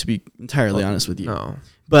guys, to be entirely honest with you. No.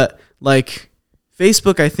 But like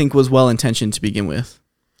Facebook, I think, was well intentioned to begin with.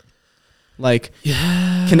 Like,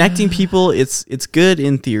 connecting people, it's good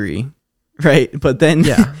in theory, right? But then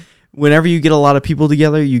whenever you get a lot of people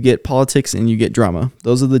together, you get politics and you get drama.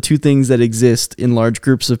 Those are the two things that exist in large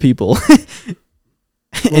groups of people.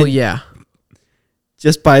 Well, yeah.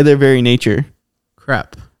 Just by their very nature.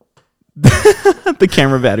 Crap. The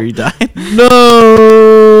camera battery died. No!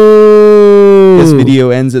 This video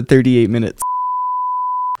ends at 38 minutes.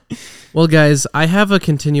 Well, guys, I have a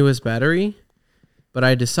continuous battery, but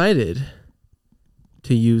I decided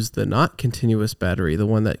to use the not continuous battery, the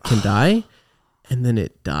one that can die, and then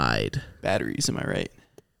it died. Batteries, am I right?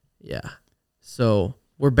 Yeah. So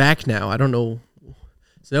we're back now. I don't know.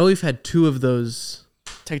 So now we've had two of those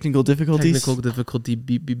technical difficulties. Beep,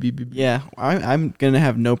 beep, beep, beep. Yeah, I'm gonna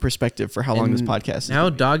have no perspective for how long this podcast is. Now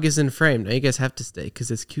Dog is in frame. Now you guys have to stay because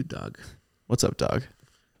it's cute, Dog. What's up, Dog?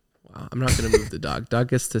 Wow, I'm not gonna move the dog. Dog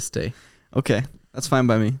gets to stay. Okay, that's fine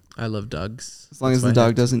by me. I love dogs. As long as the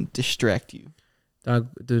dog doesn't distract you. Dog,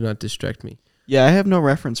 do not distract me. Yeah, I have no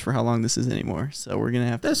reference for how long this is anymore, so we're going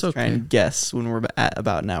to have to try okay. and guess when we're at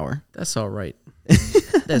about an hour. That's all right.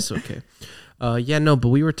 That's okay. Yeah, no, but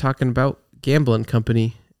we were talking about gambling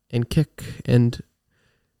company and Kick and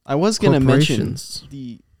I was going to mention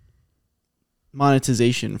the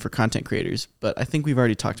monetization for content creators, but I think we've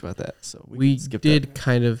already talked about that, so we did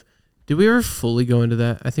kind of. Did we ever fully go into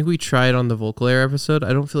that? I think we tried on the Vocal Air episode.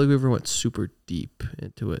 I don't feel like we ever went super deep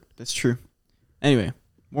into it. That's true. Anyway,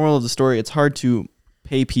 moral of the story, it's hard to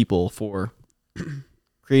pay people for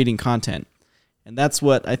creating content. And that's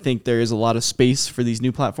what I think there is a lot of space for these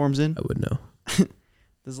new platforms in. I would know.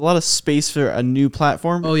 There's a lot of space for a new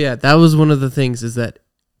platform. Oh, yeah. That was one of the things, is that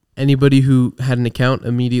anybody who had an account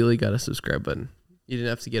immediately got a subscribe button. You didn't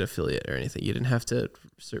have to get affiliate or anything. You didn't have to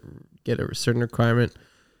get a certain requirement.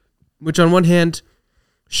 Which on one hand,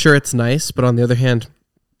 sure, it's nice. But on the other hand,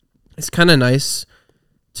 it's kind of nice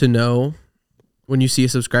to know when you see a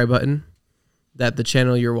subscribe button that the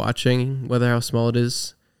channel you're watching, whether how small it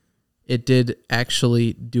is, it did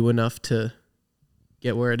actually do enough to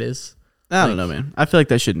get where it is. I don't know, man. I feel like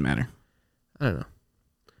that shouldn't matter. I don't know.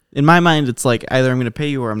 In my mind, it's like either I'm going to pay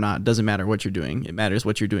you or I'm not. It doesn't matter what you're doing. It matters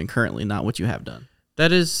what you're doing currently, not what you have done.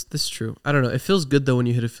 That's true. I don't know. It feels good though when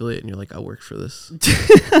you hit affiliate and you're like, I work for this.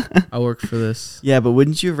 I work for this. Yeah, but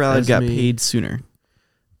wouldn't you have rather As got me. paid sooner?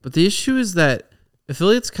 But the issue is that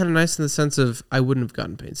affiliate's kind of nice in the sense of I wouldn't have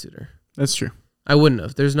gotten paid sooner. That's true. I wouldn't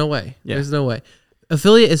have. There's no way. Yeah. There's no way.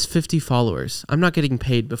 Affiliate is 50 followers. I'm not getting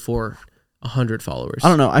paid before 100 followers. I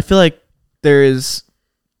don't know. I feel like there is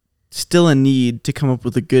still a need to come up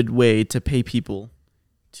with a good way to pay people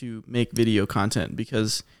to make video content,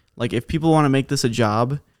 because like if people want to make this a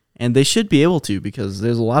job, and they should be able to, because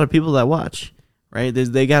there's a lot of people that watch, right?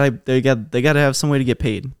 They gotta have some way to get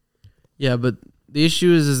paid. Yeah, but the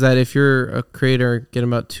issue is that if you're a creator getting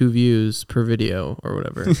about 2 views per video or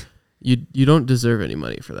whatever, you don't deserve any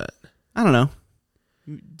money for that. I don't know.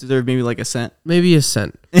 You deserve maybe like a cent. Maybe a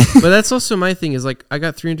cent. But that's also my thing is like I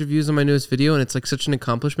got 300 views on my newest video and it's like such an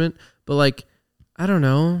accomplishment. But like, I don't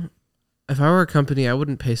know. If I were a company, I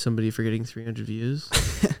wouldn't pay somebody for getting 300 views.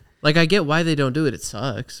 Like, I get why they don't do it. It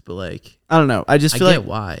sucks, but like, I don't know. I just feel like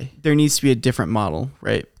why there needs to be a different model,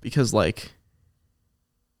 right? Because like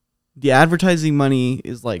the advertising money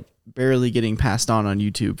is like barely getting passed on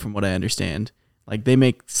YouTube from what I understand. Like they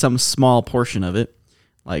make some small portion of it.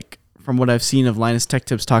 Like from what I've seen of Linus Tech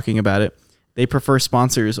Tips talking about it, they prefer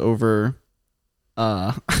sponsors over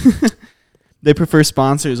they prefer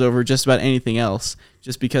sponsors over just about anything else,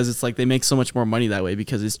 just because it's like they make so much more money that way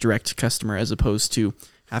because it's direct to customer as opposed to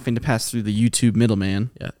having to pass through the YouTube middleman.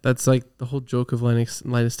 Yeah, that's like the whole joke of Linus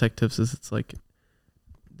Tech Tips is it's like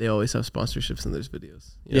they always have sponsorships in those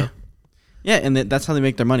videos. You know? Yeah, and that's how they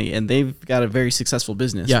make their money, and they've got a very successful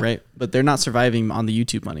business, right? But they're not surviving on the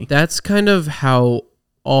YouTube money. That's kind of how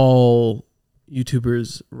all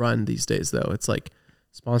YouTubers run these days, though. It's like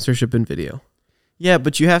sponsorship and video. Yeah,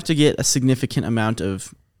 but you have to get a significant amount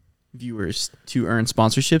of viewers to earn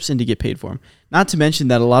sponsorships and to get paid for them. Not to mention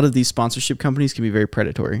that a lot of these sponsorship companies can be very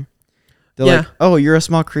predatory. They're like, oh, you're a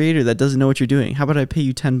small creator that doesn't know what you're doing. How about I pay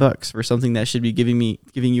you $10 for something that should be giving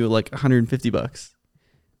you like $150?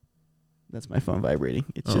 That's my phone vibrating.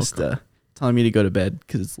 It's just telling me to go to bed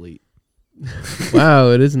because it's late.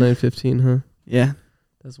 Wow, it is 9:15, huh? Yeah.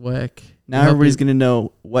 That's whack. Now everybody's going to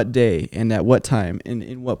know what day and at what time and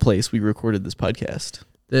in what place we recorded this podcast.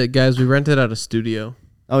 Guys, we rented out a studio.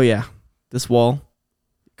 Oh, yeah. This wall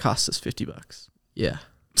cost us $50. Yeah.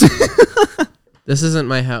 This isn't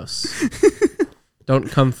my house. Don't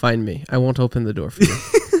come find me. I won't open the door for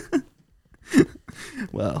you.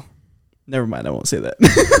 Well, never mind. I won't say that.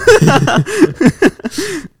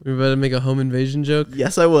 We're about to make a home invasion joke?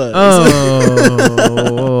 Yes, I was.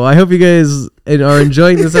 Oh, I hope you guys are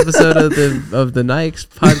enjoying this episode of the Nyix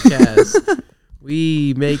podcast.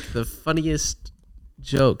 We make the funniest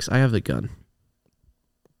jokes. I have the gun.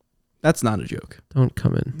 That's not a joke. Don't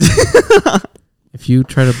come in. If you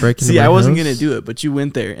try to break into my house... See, I wasn't going to do it, but you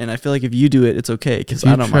went there, and I feel like if you do it, it's okay, because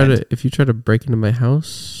I don't mind. If you try to break into my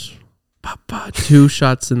house, 2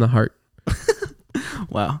 shots in the heart.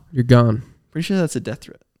 Wow. You're gone. Pretty sure that's a death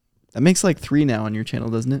threat. That makes like 3 now on your channel,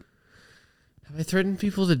 doesn't it? Have I threatened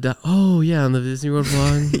people to die? Oh, yeah, on the Disney World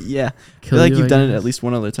vlog. Yeah. I feel like you've done it at least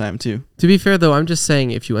one other time, too. To be fair, though, I'm just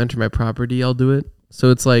saying if you enter my property, I'll do it. So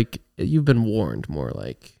it's like, you've been warned more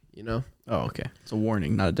like, you know? Oh, okay. It's a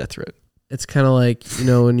warning, not a death threat. It's kind of like, you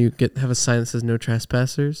know, when you have a sign that says no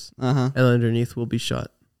trespassers, and underneath will be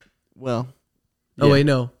shot. Well. Oh, wait,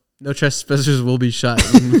 no. No trespassers will be shot.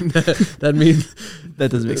 that means...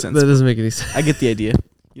 That doesn't make sense. That doesn't make any sense. I get the idea.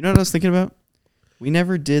 You know what I was thinking about? We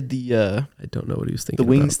never did the... I don't know what he was thinking the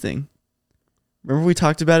wings thing. Remember we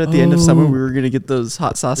talked about at the end of summer we were going to get those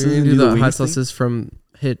hot sauces? We were going to do the hot sauces from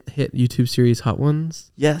hit YouTube series Hot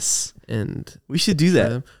Ones. Yes. And we should do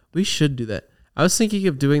that. We should do that. I was thinking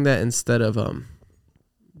of doing that instead of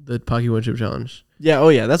the Pocky One Chip Challenge. Yeah, oh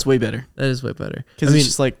yeah, that's way better. That is way better. Because it's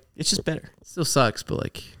just better. It still sucks, but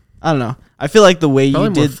like... I don't know. I feel like the way you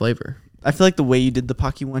did... more flavor. I feel like the way you did the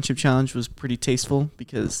Pocky One Chip Challenge was pretty tasteful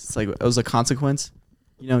because it's like it was a consequence.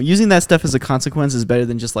 You know, using that stuff as a consequence is better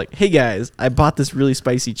than just like, hey guys, I bought this really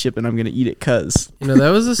spicy chip and I'm gonna eat it cuz. You know, that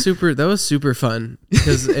was super fun.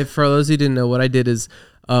 Because if for those who didn't know, what I did is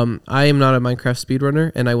I am not a Minecraft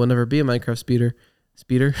speedrunner and I will never be a Minecraft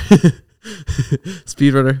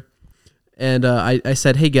speedrunner. And I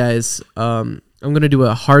said, hey guys, I'm gonna do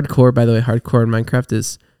a hardcore. By the way, hardcore in Minecraft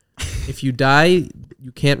is if you die,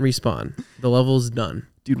 you can't respawn. The level's done.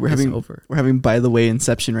 Dude, we're over. having by the way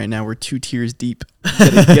Inception right now. We're 2 tiers deep.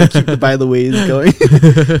 You gotta keep the by the ways going.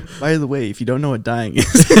 By the way, if you don't know what dying is.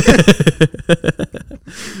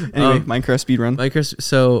 Anyway, Minecraft speedrun.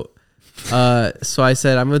 So I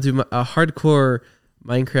said I'm gonna do a hardcore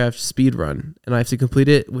Minecraft speedrun, and I have to complete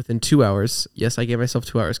it within 2 hours. Yes, I gave myself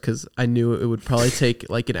 2 hours because I knew it would probably take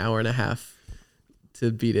like an hour and a half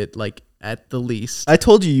to beat it, like at the least. I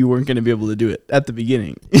told you weren't going to be able to do it at the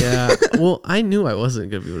beginning. Yeah. Well, I knew I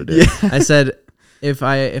wasn't going to be able to do it. I said, if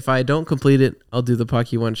I don't complete it, I'll do the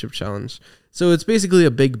Pocky One Chip Challenge. So it's basically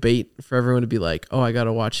a big bait for everyone to be like, oh, I got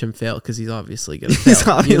to watch him fail because he's obviously going to fail. He's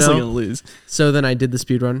obviously going to lose. So then I did the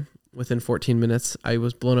speedrun. Within 14 minutes, I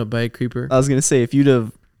was blown up by a creeper. I was going to say, if you'd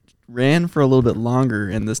have ran for a little bit longer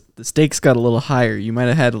and the stakes got a little higher, you might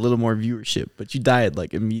have had a little more viewership, but you died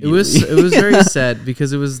like immediately. It was very sad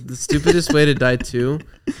because it was the stupidest way to die too,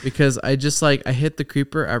 because I just like I hit the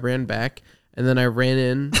creeper, I ran back, and then I ran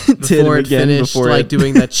in before it finished, like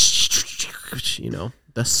doing that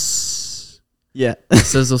the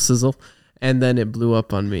sizzle, and then it blew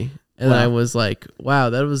up on me, and I was like, wow,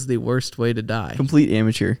 that was the worst way to die. Complete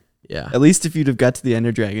amateur. Yeah. At least if you'd have got to the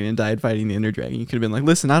Ender Dragon and died fighting the Ender Dragon, you could have been like,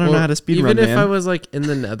 listen, I don't know how to speedrun, even if man. I was like in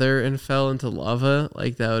the nether and fell into lava,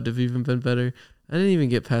 like that would have even been better. I didn't even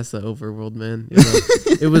get past the overworld, man.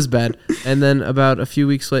 It was bad. And then about a few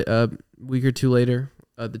weeks later, week or two later,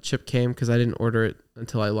 the chip came because I didn't order it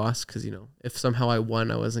until I lost. Because, if somehow I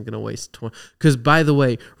won, I wasn't going to waste 20. Because, by the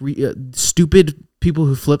way, stupid people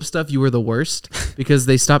who flip stuff, you were the worst because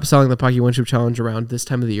they stopped selling the Pocky One Chip Challenge around this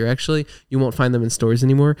time of the year, actually. You won't find them in stores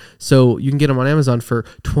anymore. So you can get them on Amazon for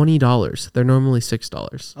 $20. They're normally $6. I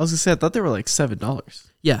was going to say, I thought they were like $7.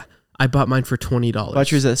 Yeah. I bought mine for $20.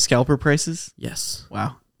 Bought yours at scalper prices? Yes.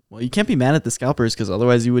 Wow. Well, you can't be mad at the scalpers because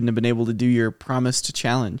otherwise you wouldn't have been able to do your promised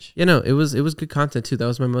challenge. Yeah, no, it was good content too. That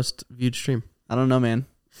was my most viewed stream. I don't know, man.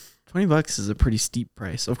 $20 is a pretty steep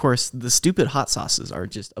price. Of course, the stupid hot sauces are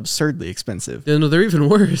just absurdly expensive. Yeah, no, they're even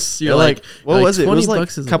worse. You're like, what was it? It was like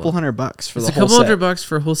a couple $100 for the whole set. It's a couple $100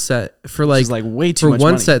 for a whole set. For like, like way too much for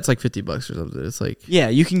one money. set, it's like $50 or something. It's like, yeah,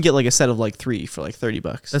 you can get like a set of like 3 for like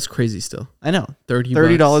 $30. That's crazy still. I know.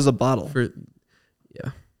 $30 a bottle.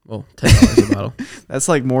 Yeah. Well, $10 a bottle. That's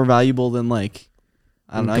like more valuable than like,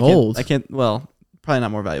 I don't know. Gold. I can't, well, probably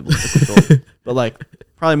not more valuable than gold, but like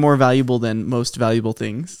probably more valuable than most valuable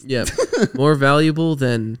things. Yeah. More valuable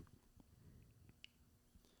than,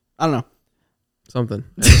 I don't know. Something.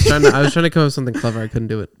 I was trying to come up with something clever. I couldn't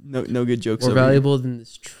do it. No good jokes. More valuable than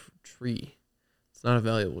this tree. It's not a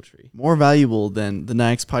valuable tree. More valuable than the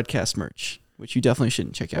Nyix podcast merch, which you definitely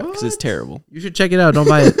shouldn't check out because it's terrible. You should check it out. Don't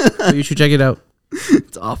buy it. But you should check it out.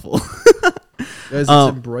 It's awful. Guys, it's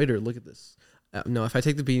embroidered. Look at this. No, if I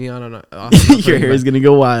take the beanie on, I'm not off. Your hair is going to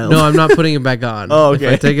go wild. No, I'm not putting it back on. Oh, okay.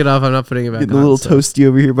 If I take it off, I'm not putting it back on. Getting a little toasty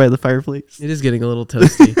over here by the fireplace. It is getting a little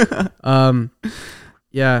toasty.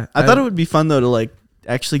 Yeah. I thought it would be fun, though, to like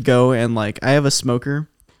actually go and like, I have a smoker,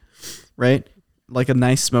 right? Like a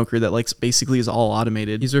nice smoker that like basically is all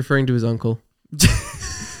automated. He's referring to his uncle.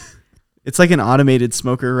 It's like an automated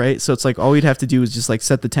smoker, right? So it's like all we'd have to do is just like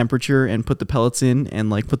set the temperature and put the pellets in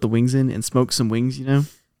and like put the wings in and smoke some wings, Yeah.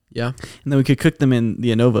 And then we could cook them in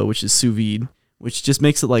the Innova, which is sous vide, which just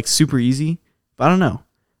makes it like super easy. But I don't know.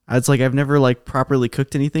 It's like I've never like properly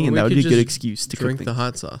cooked anything, and that would be a good excuse to drink cook the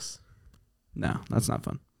hot sauce. No, that's not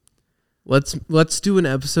fun. Let's do an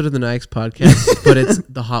episode of the Nyix podcast, but it's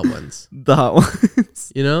the hot ones. The hot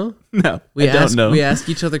ones. No, I don't know. We ask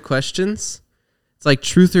each other questions. It's like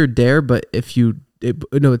truth or dare, but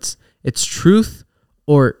it's truth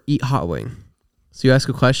or eat hot wing. So you ask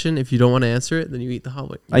a question. If you don't want to answer it, then you eat the hot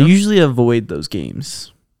wing. I usually avoid those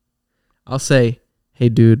games. I'll say, "Hey,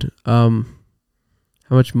 dude, how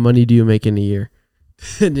much money do you make in a year?"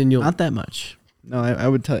 And then you'll not that much. No, I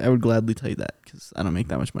would gladly tell you that because I don't make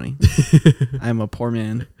that much money. I'm a poor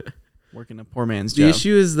man working a poor man's job. The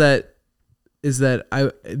issue is that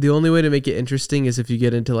the only way to make it interesting is if you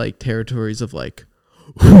get into like territories of like,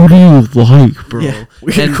 who do you like, bro? Yeah,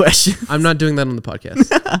 weird question. I'm not doing that on the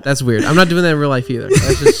podcast. That's weird. I'm not doing that in real life either.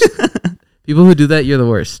 That's just people who do that. You're the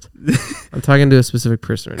worst. I'm talking to a specific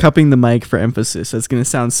person. Right Cupping the mic for emphasis. That's gonna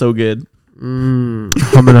sound so good. Humana.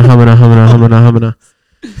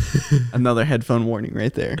 Another headphone warning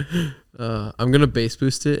right there. I'm gonna bass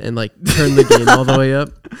boost it and like turn the gain all the way up.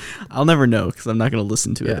 I'll never know because I'm not gonna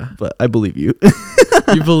listen to it. But I believe you.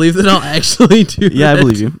 You believe that I'll actually do that? Yeah, I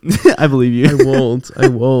believe you. I believe you. I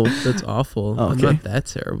won't. That's awful. Oh, okay. I'm not that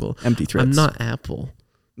terrible. Empty threats. I'm not Apple.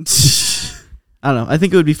 I don't know. I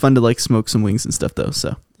think it would be fun to like smoke some wings and stuff though.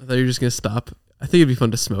 So I thought you were just gonna stop. I think it'd be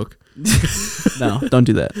fun to smoke. No, don't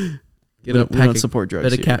do that. We don't support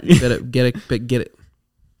drugs. Get it.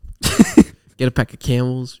 Get a pack of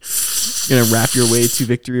Camels. You're gonna wrap your way to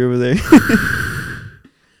victory over there.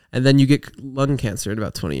 And then you get lung cancer in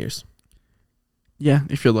about 20 years. Yeah,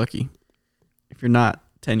 if you're lucky. If you're not,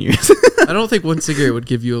 10 years. I don't think one cigarette would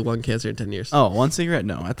give you a lung cancer in 10 years. Oh, one cigarette?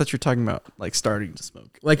 No, I thought you were talking about like starting to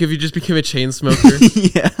smoke. Like if you just became a chain smoker.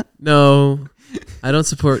 Yeah. No, I don't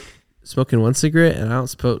support smoking one cigarette, and I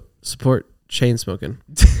don't support chain smoking.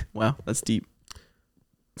 Wow, that's deep.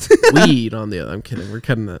 Weed on the other. I'm kidding. We're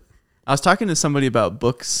cutting that. I was talking to somebody about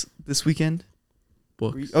books this weekend.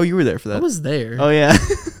 Books. Oh, you were there for that. I was there. Oh yeah.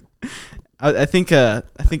 I think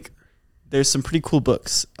there's some pretty cool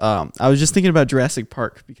books. I was just thinking about Jurassic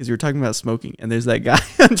Park because you were talking about smoking, and there's that guy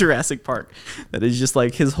on Jurassic Park that is just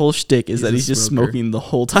like his whole shtick is that he's just smoking the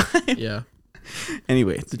whole time. Yeah.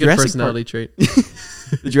 Anyway, it's a good personality trait.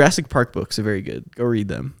 The Jurassic Park books are very good. Go read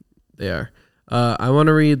them. They are. I want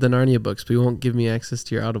to read the Narnia books, but you won't give me access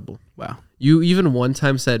to your Audible. Wow. You even one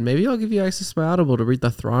time said, maybe I'll give you access to my Audible to read the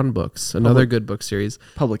Thrawn books, another good book series.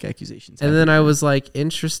 Public accusations. And then I was like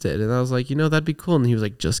interested, and I was like, that'd be cool. And he was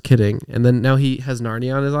like, just kidding. And then now he has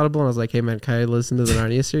Narnia on his Audible, and I was like, hey man, can I listen to the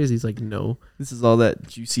Narnia series? He's like, no. This is all that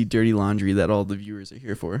juicy, dirty laundry that all the viewers are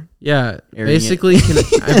here for. Yeah. Basically,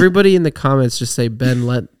 everybody in the comments just say, Ben,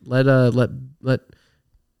 let's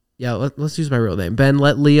use my real name. Ben,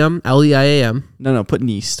 let Liam, Leam. No, put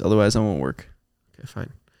Neist, otherwise it won't work. Okay, fine.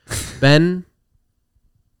 Ben,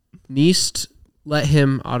 Neist, let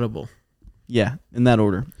him Audible. Yeah, in that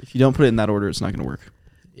order. If you don't put it in that order, it's not going to work.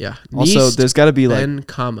 Yeah. Also, Neist, there's got to be like... Ben,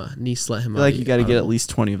 comma, Neist, let him I feel like you got to get at least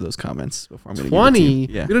 20 of those comments before I'm going to 20?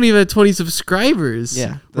 Yeah. We don't even have 20 subscribers.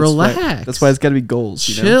 Yeah. Relax. That's why it's got to be goals.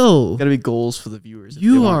 Chill. It's got to be goals for the viewers.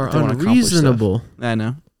 You are unreasonable. I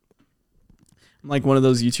know. I'm like one of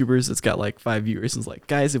those YouTubers that's got like 5 viewers and is like,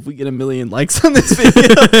 guys, if we get 1 million likes on this video,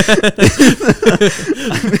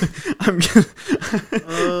 I'm gonna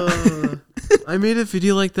I made a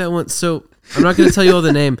video like that once. So I'm not going to tell you all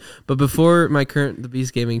the name, but before the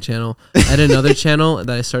Beast Gaming channel, I had another channel that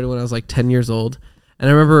I started when I was like 10 years old. And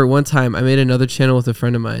I remember one time I made another channel with a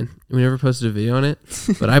friend of mine. We never posted a video on it,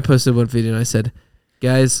 but I posted one video and I said,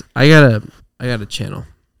 guys, I got a channel.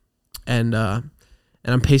 And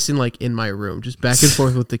I'm pacing like in my room, just back and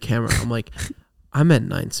forth with the camera. I'm like, I'm at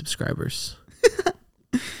 9 subscribers.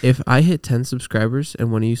 If I hit 10 subscribers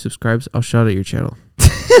and one of you subscribes, I'll shout at your channel.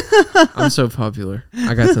 I'm so popular.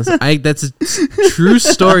 I got 10. That's a true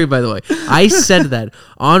story, by the way. I said that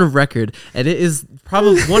on record, and it is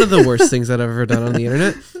probably one of the worst things I've ever done on the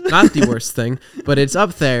internet. Not the worst thing, but it's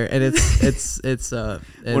up there, and it's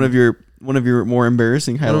one of your more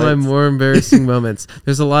embarrassing highlights. One of my more embarrassing moments.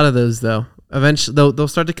 There's a lot of those though. Eventually, they'll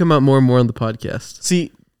start to come out more and more on the podcast.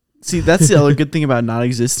 See, that's the other good thing about not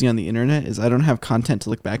existing on the internet is I don't have content to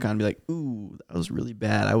look back on and be like, ooh, that was really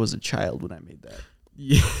bad. I was a child when I made that.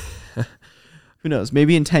 Yeah. Who knows?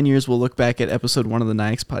 Maybe in 10 years we'll look back at episode 1 of the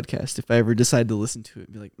Nyix podcast if I ever decide to listen to it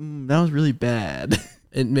and be like, that was really bad.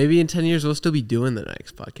 And maybe in 10 years we'll still be doing the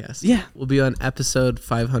Nyix podcast. Yeah. We'll be on episode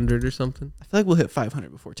 500 or something. I feel like we'll hit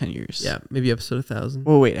 500 before 10 years. Yeah, maybe episode 1000.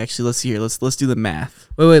 Oh, wait, actually, let's see here. Let's do the math.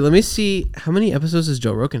 Wait, let me see. How many episodes does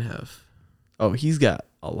Joe Rogan have? Oh, he's got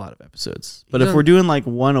a lot of episodes. But if we're doing like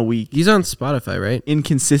one a week. He's on Spotify, right?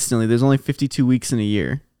 Inconsistently. There's only 52 weeks in a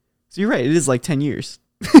year. So you're right. It is like 10 years.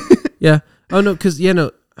 Yeah. Oh, no, because,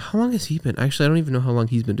 how long has he been? Actually, I don't even know how long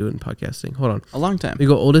he's been doing podcasting. Hold on. A long time. We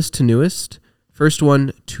go oldest to newest. First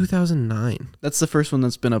one, 2009. That's the first one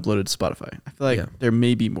that's been uploaded to Spotify. I feel like there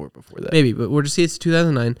may be more before that. Maybe, but we're just saying it's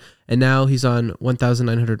 2009, and now he's on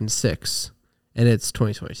 1,906, and it's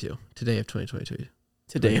 2022. Today of 2022.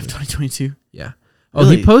 Today of 2022? Yeah. Oh,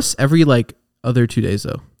 really? He posts every, other 2 days,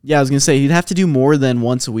 though. Yeah, I was going to say, he'd have to do more than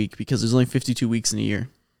once a week because there's only 52 weeks in a year.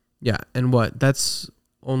 Yeah, and what? That's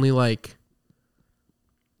only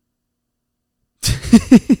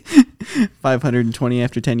 520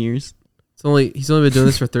 after 10 years. He's only been doing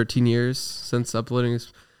this for 13 years since uploading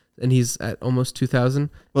his, and he's at almost 2,000.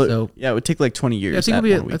 Well, so yeah, it would take 20 years. Yeah,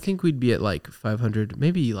 I think we'd be at 500,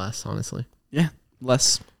 maybe less, honestly. Yeah,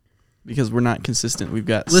 less because we're not consistent. We've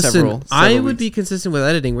got several I would be consistent with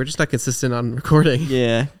editing. We're just not consistent on recording.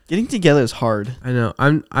 Yeah, getting together is hard. I know.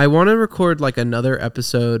 I want to record another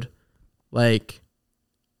episode, like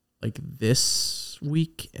this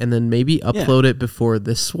week, and then maybe upload it before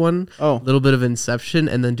this one. A little bit of Inception,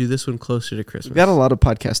 and then do this one closer to Christmas. We've got a lot of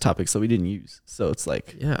podcast topics that we didn't use, so it's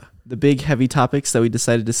the big heavy topics that we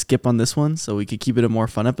decided to skip on this one so we could keep it a more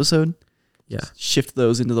fun episode. Yeah, shift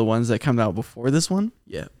those into the ones that come out before this one.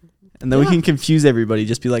 Yeah, and then we can confuse everybody,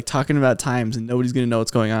 just be talking about times and nobody's gonna know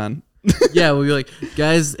what's going on. Yeah, we'll be like,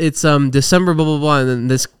 guys, it's December blah blah blah, and then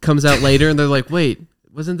this comes out later and they're like, wait,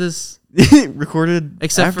 wasn't this recorded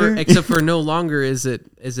except after? for no longer is it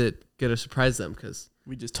gonna surprise them because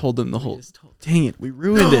We just told them the whole. Dang it, we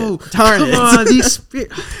ruined it. Darn come it, on,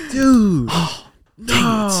 dude. Oh,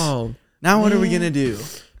 No. now what are we gonna do?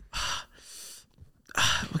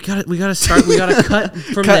 We gotta start. We gotta cut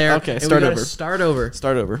from there. Okay, and start we gotta over. Start over.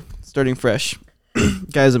 Start over. Starting fresh.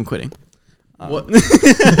 Guys, I'm quitting. What?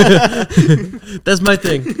 That's my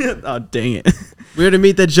thing. Oh, dang it. We had to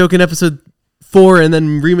meet that joke in episode 4 and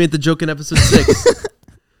then remade the joke in episode 6.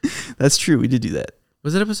 That's true. We did do that.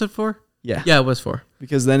 Was it episode 4? Yeah. Yeah, it was 4.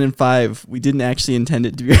 Because then in 5, we didn't actually intend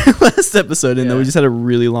it to be our last episode, and then we just had a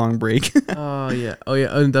really long break. Oh yeah.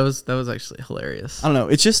 And that was actually hilarious. I don't know.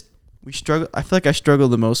 It's just we struggle. I feel like I struggle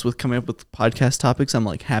the most with coming up with podcast topics I'm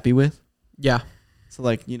like happy with. Yeah. So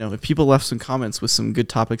like, you know, if people left some comments with some good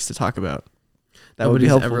topics to talk about, that Nobody's would be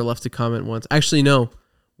helpful. ever left a comment once. Actually, no.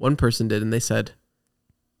 One person did, and they said,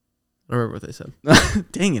 I don't remember what they said.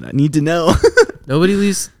 Dang it! I need to know. Nobody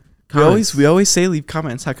leaves comments. We always say leave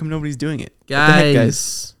comments. How come nobody's doing it?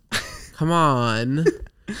 Guys, come on.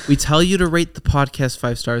 We tell you to rate the podcast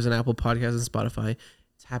 5 stars on Apple Podcasts and Spotify.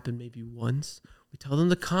 It's happened maybe once. We tell them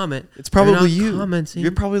to comment. It's probably you. Commenting.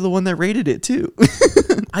 You're probably the one that rated it too.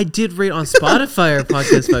 I did rate on Spotify our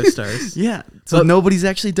podcast 5 stars. Yeah. So But nobody's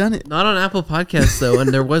actually done it. Not on Apple Podcasts though,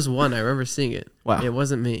 and there was one. I remember seeing it. Wow. It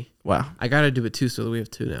wasn't me. Wow. I gotta do it too, so we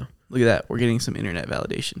have 2 now. Look at that. We're getting some internet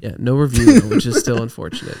validation. Yeah, no review, though, which is still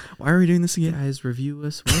unfortunate. Why are we doing this again? Guys, review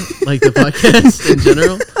us. What? Like the podcast in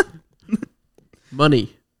general?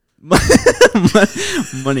 Money.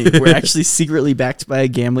 Money. We're actually secretly backed by a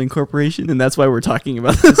gambling corporation, and that's why we're talking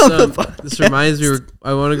about this. This reminds me.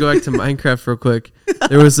 I want to go back to Minecraft real quick.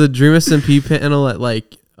 There was a Dream SMP panel at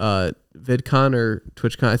like VidCon or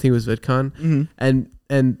TwitchCon. I think it was VidCon,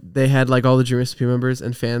 and they had like all the Dream SMP members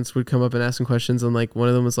and fans would come up and ask them questions, and like one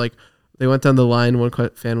of them was like, they went down the line. One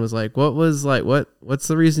fan was like, what's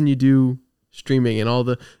the reason you do streaming? And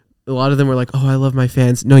a lot of them were like, oh, I love my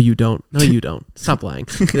fans. No, you don't. No, you don't. Stop lying.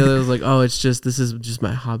 The other was like, oh, this is just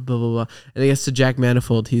my hobby, blah, blah, blah. And I guess to Jack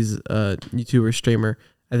Manifold, he's a YouTuber streamer.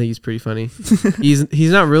 I think he's pretty funny.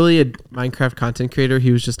 He's not really a Minecraft content creator.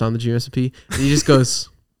 He was just on the GMSP. And he just goes,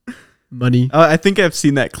 money. I think I've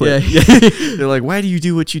seen that clip. Yeah. They're like, why do you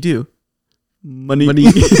do what you do? Money.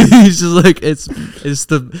 He's just like, it's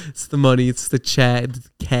the money, it's the chat, it's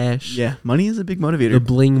the cash. Yeah, money is a big motivator. The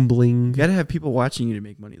bling bling. You gotta have people watching you to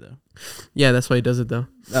make money, though. Yeah, that's why he does it, though.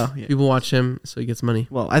 Oh, yeah. People watch him, so he gets money.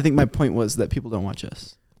 Well, I think my point was that people don't watch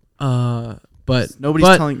us. But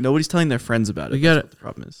nobody's telling their friends about it. That's what the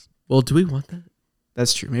problem is. Well, do we want that?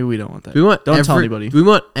 That's true. Maybe we don't want that. Don't tell anybody. Do we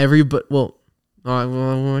want everybody? Well,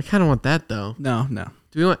 I kind of want that though. No.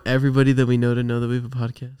 Do we want everybody that we know to know that we have a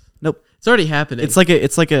podcast? Nope. It's already happening. It's like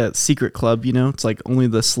a secret club, you know? It's like only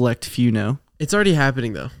the select few know. It's already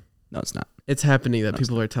happening though. No, it's not. It's happening that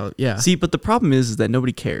people are telling. Yeah. See, but the problem is that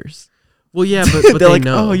nobody cares. Well, yeah, but they're they like,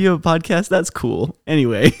 know. oh, you have a podcast? That's cool.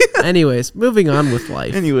 Anyway. Anyways, moving on with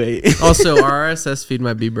life. Anyway. Also, our RSS feed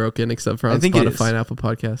might be broken except for on Spotify and Apple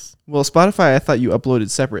Podcasts. Well, Spotify, I thought you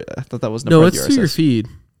uploaded separate. I thought that was no, it's through your feed.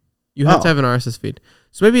 You have to have an RSS feed.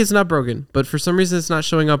 So maybe it's not broken, but for some reason it's not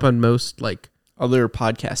showing up on most like other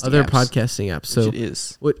podcasting apps. So it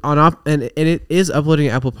is. And it is uploading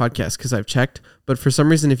Apple Podcasts because I've checked. But for some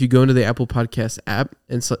reason, if you go into the Apple Podcast app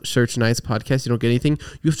and search Nyix Podcast, you don't get anything.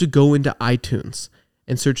 You have to go into iTunes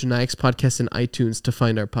and search Nyix Podcast in iTunes to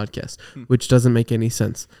find our podcast, which doesn't make any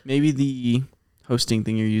sense. Maybe the hosting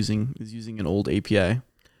thing you're using is using an old API.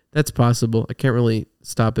 That's possible. I can't really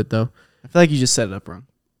stop it though. I feel like you just set it up wrong.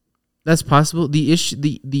 That's possible. The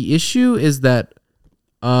issue is that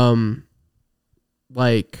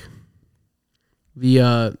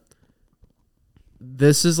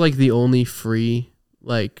this is like the only free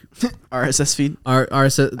like RSS feed. Our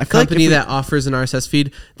RSS company that offers an RSS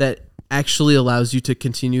feed that actually allows you to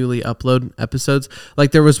continually upload episodes.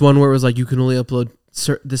 Like there was one where it was like you can only upload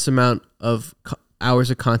this amount of hours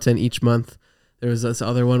of content each month. There was this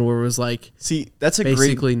other one where it was like, see, that's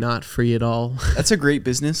basically not free at all. That's a great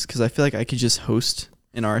business because I feel like I could just host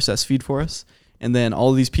an RSS feed for us. And then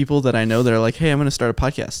all these people that I know that are like, hey, I'm going to start a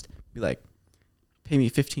podcast. Be like, pay me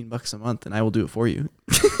 $15 a month and I will do it for you.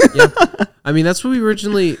 Yeah. I mean, that's what we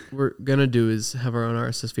originally were going to do is have our own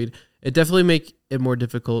RSS feed. It definitely make it more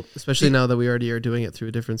difficult, especially now that we already are doing it through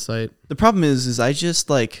a different site. The problem is I just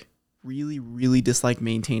like really, really dislike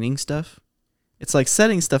maintaining stuff. It's like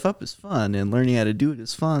setting stuff up is fun and learning how to do it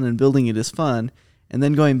is fun and building it is fun. And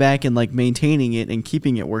then going back and like maintaining it and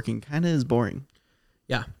keeping it working kind of is boring.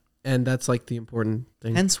 Yeah. And that's like the important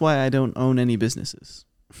thing. Hence why I don't own any businesses.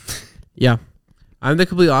 Yeah. I'm the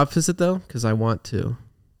complete opposite though, because I want to.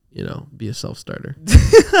 be a self-starter.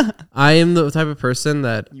 I am the type of person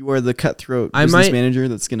that you are the cutthroat business manager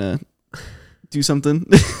that's gonna do something.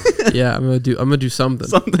 Yeah, I'm gonna do something.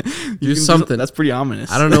 Do something. That's pretty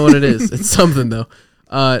ominous. I don't know what it is. It's something though.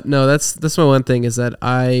 No, that's my one thing is that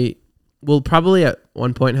I will probably at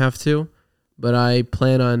one point have to, but I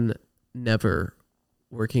plan on never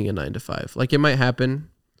working a 9 to 5. Like it might happen,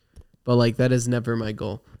 but like that is never my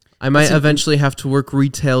goal. I might eventually have to work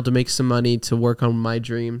retail to make some money to work on my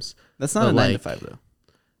dreams. That's not a 9 to 5 though.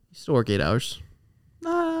 You still work 8 hours.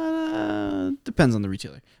 Depends on the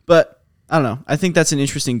retailer, but I don't know. I think that's an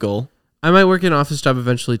interesting goal. I might work an office job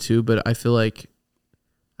eventually too, but I feel like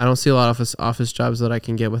I don't see a lot of office jobs that I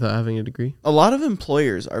can get without having a degree. A lot of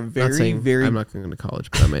employers are very. I'm not going to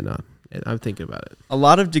college, but I may not. I'm thinking about it. A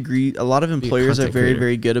lot of employers are very,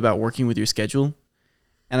 very good about working with your schedule,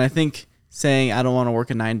 and I think saying I don't want to work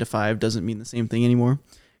a 9 to 5 doesn't mean the same thing anymore.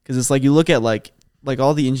 Because it's like you look at like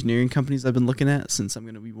all the engineering companies I've been looking at since I'm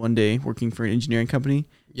going to be one day working for an engineering company.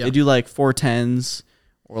 Yeah. They do like 410s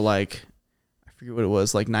or like I forget what it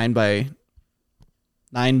was, like 9 by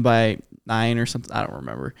 9 or something. I don't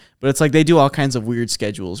remember. But it's like they do all kinds of weird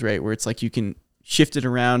schedules, right? Where it's like you can shift it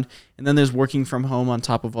around, and then there's working from home on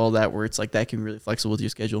top of all that, where it's like that can be really flexible with your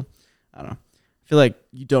schedule. I don't know. I feel like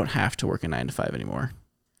you don't have to work a 9 to 5 anymore.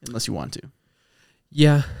 Unless you want to.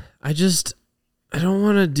 Yeah. I don't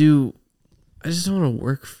want to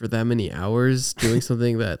work for that many hours doing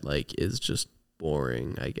something that like is just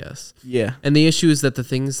boring, I guess. Yeah. And the issue is that the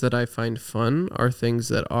things that I find fun are things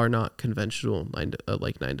that are not conventional 9 to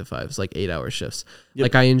 5s, like 8-hour shifts. Yep.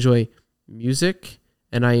 Like I enjoy music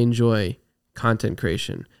and I enjoy content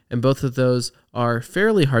creation. And both of those are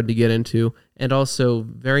fairly hard to get into and also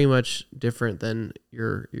very much different than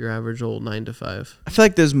your average old 9 to 5. I feel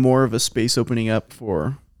like there's more of a space opening up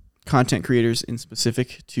for content creators in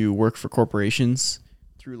specific to work for corporations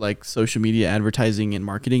through like social media advertising and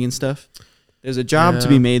marketing and stuff. There's a job to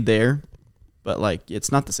be made there, but like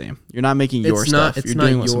it's not the same. You're not making your stuff. You're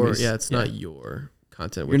doing it's not your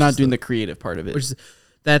content. You're not doing the creative part of it.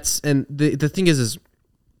 And the thing is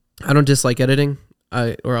I don't dislike editing.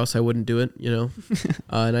 Or else I wouldn't do it, and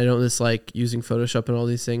I don't dislike using Photoshop and all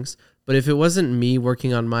these things. But if it wasn't me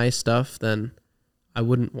working on my stuff, then I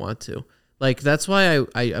wouldn't want to. Like, that's why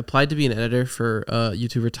I applied to be an editor for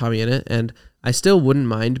YouTuber Tommy Innit, and I still wouldn't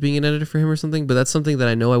mind being an editor for him or something, but that's something that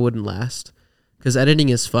I know I wouldn't last. Because editing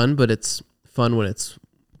is fun, but it's fun when it's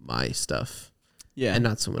my stuff. Yeah. And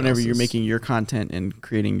not someone else's. Whenever you're making your content and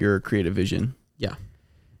creating your creative vision. Yeah.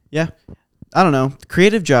 Yeah. I don't know.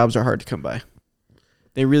 Creative jobs are hard to come by.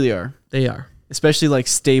 They really are. They are. Especially like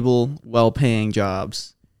stable, well-paying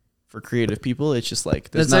jobs for creative people. It's just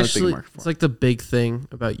like there's not a big market for it. It's like the big thing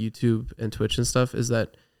about YouTube and Twitch and stuff is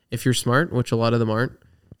that if you're smart, which a lot of them aren't,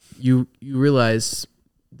 you realize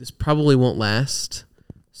this probably won't last.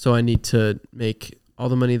 So I need to make all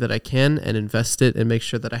the money that I can and invest it and make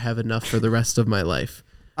sure that I have enough for the rest of my life.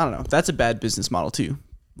 I don't know. That's a bad business model too.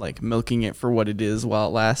 Like milking it for what it is while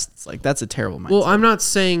it lasts. Like that's a terrible mindset. Well, I'm not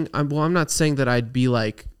saying that I'd be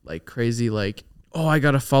like crazy, like, oh, I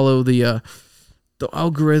gotta follow the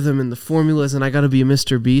algorithm and the formulas, and I gotta be a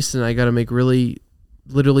Mr. Beast, and I gotta make literally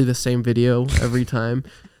the same video every time.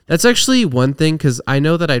 That's actually one thing, because I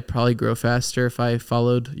know that I'd probably grow faster if I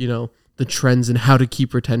followed, the trends and how to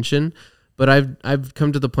keep retention. But I've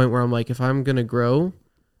come to the point where I'm like, if I'm gonna grow,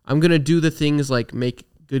 I'm gonna do the things like make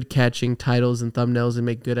good catching titles and thumbnails and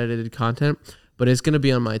make good edited content, but it's going to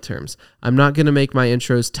be on my terms. I'm not going to make my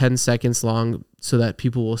intros 10 seconds long so that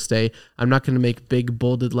people will stay. I'm not going to make big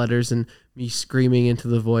bolded letters and me screaming into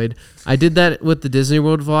the void. I did that with the Disney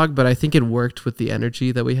World vlog, but I think it worked with the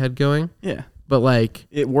energy that we had going. Yeah. But like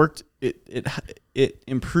it worked. It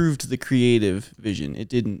improved the creative vision. It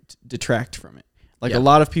didn't detract from it. Like a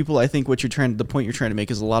lot of people, I think the point you're trying to make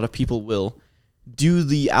is a lot of people will do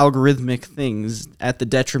the algorithmic things at the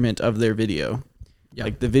detriment of their video. Yep.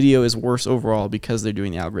 Like the video is worse overall because they're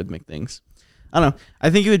doing the algorithmic things. I don't know. I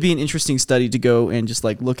think it would be an interesting study to go and just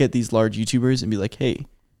like look at these large YouTubers and be like, hey,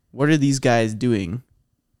 what are these guys doing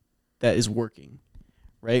that is working?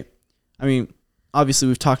 Right? I mean, obviously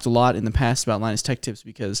we've talked a lot in the past about Linus Tech Tips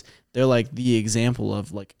because they're like the example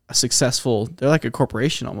of like they're like a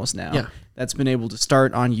corporation almost now that's been able to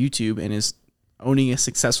start on YouTube and is owning a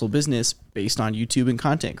successful business based on YouTube and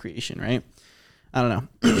content creation, right? I don't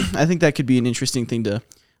know. I think that could be an interesting thing to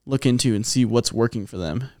look into and see what's working for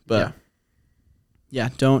them. But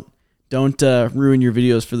don't ruin your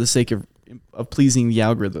videos for the sake of pleasing the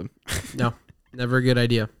algorithm. No, never a good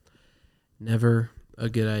idea. Never a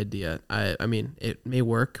good idea. I mean, it may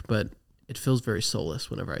work, but it feels very soulless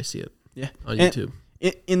whenever I see it on YouTube.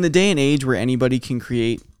 In the day and age where anybody can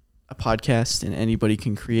create a podcast and anybody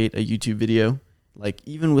can create a YouTube video. Like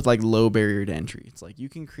even with like low barrier to entry, it's like you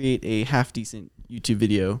can create a half decent YouTube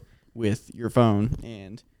video with your phone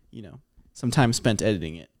and, you know, some time spent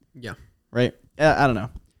editing it. Yeah. Right. I don't know.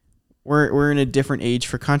 We're in a different age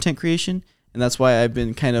for content creation, and that's why I've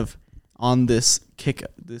been kind of on this kick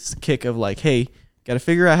of like, hey, got to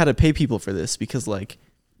figure out how to pay people for this, because like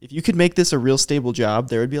if you could make this a real stable job,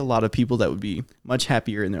 there would be a lot of people that would be much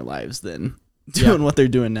happier in their lives than doing what they're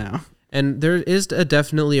doing now. And there is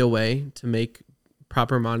definitely a way to make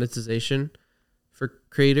proper monetization for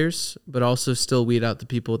creators, but also still weed out the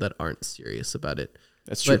people that aren't serious about it.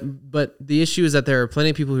 That's true. But the issue is that there are plenty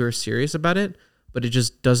of people who are serious about it, but it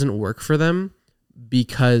just doesn't work for them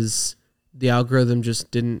because the algorithm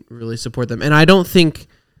just didn't really support them. And I don't think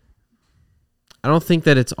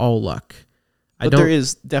that it's all luck. But there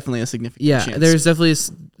is definitely a significant chance. Yeah, there's definitely a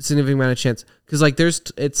significant amount of chance, because like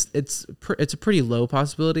it's a pretty low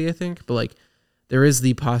possibility, I think, but like there is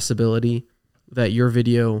the possibility that your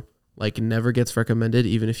video like never gets recommended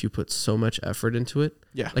even if you put so much effort into it.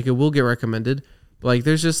 Yeah. Like it will get recommended, but like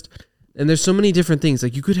there's so many different things.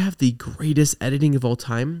 Like you could have the greatest editing of all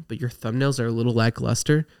time, but your thumbnails are a little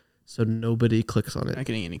lackluster, so nobody clicks on it. Not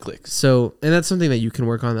getting any clicks. So, and that's something that you can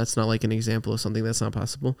work on. That's not like an example of something that's not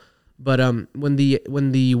possible. But when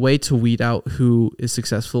the way to weed out who is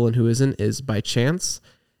successful and who isn't is by chance,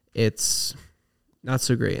 it's not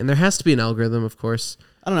so great. And there has to be an algorithm, of course.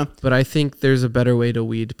 I don't know. But I think there's a better way to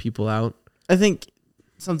weed people out. I think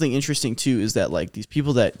something interesting too is that like these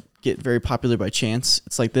people that get very popular by chance,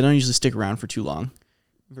 it's like they don't usually stick around for too long,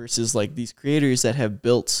 versus like these creators that have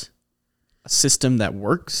built a system that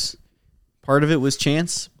works. Part of it was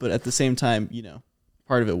chance, but at the same time, you know,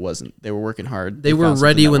 part of it wasn't. They were working hard. They were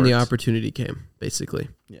ready when the opportunity came, basically.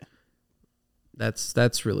 Yeah.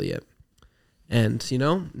 That's really it. And, you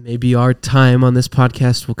know, maybe our time on this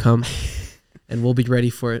podcast will come and we'll be ready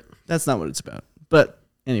for it. That's not what it's about. But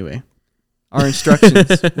anyway, our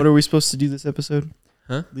instructions. What are we supposed to do this episode?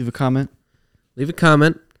 Huh? Leave a comment. Leave a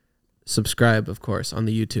comment. Subscribe, of course, on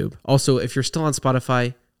the YouTube. Also, if you're still on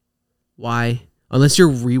Spotify, why? Unless you're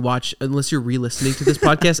re-listening to this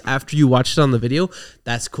podcast after you watched it on the video,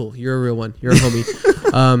 that's cool. You're a real one. You're a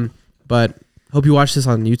homie. But hope you watched this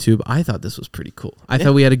on YouTube. I thought this was pretty cool. I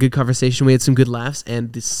thought we had a good conversation. We had some good laughs,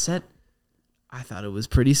 and the set, I thought it was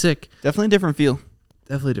pretty sick. Definitely a different feel.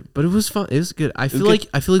 Definitely, but it was fun. It was good. I feel like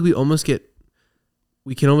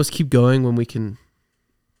we can almost keep going when we can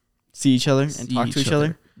see each other and talk to each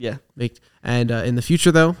other. Yeah. In the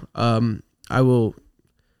future, though, I will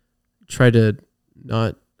try to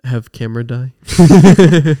not have camera die.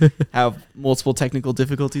 Have multiple technical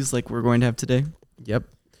difficulties like we're going to have today. Yep.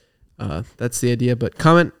 That's the idea. But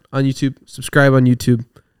comment on YouTube, subscribe on YouTube,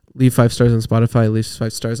 leave 5 stars on Spotify, leave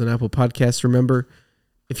 5 stars on Apple Podcasts. Remember,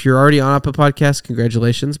 if you're already on Apple Podcasts,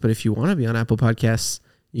 congratulations. But if you want to be on Apple Podcasts,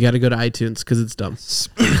 you got to go to iTunes because it's dumb.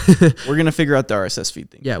 We're going to figure out the RSS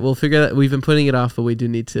feed thing. Yeah, we'll figure that. We've been putting it off, but we do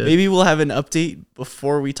need to. Maybe we'll have an update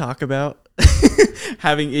before we talk about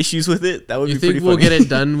having issues with it. That would be pretty funny. You think we'll get it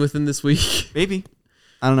done within this week? Maybe.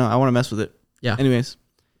 I don't know. I want to mess with it. Yeah. Anyways,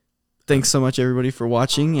 thanks so much, everybody, for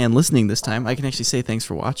watching and listening this time. I can actually say thanks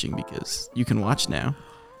for watching because you can watch now.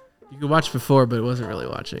 You could watch before, but it wasn't really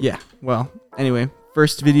watching. Yeah. Well, anyway,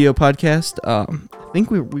 first video podcast. I think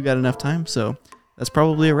we got enough time, so that's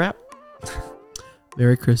probably a wrap.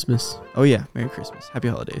 Merry Christmas. Oh, yeah. Merry Christmas. Happy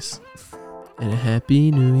holidays. And a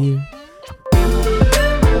Happy New Year.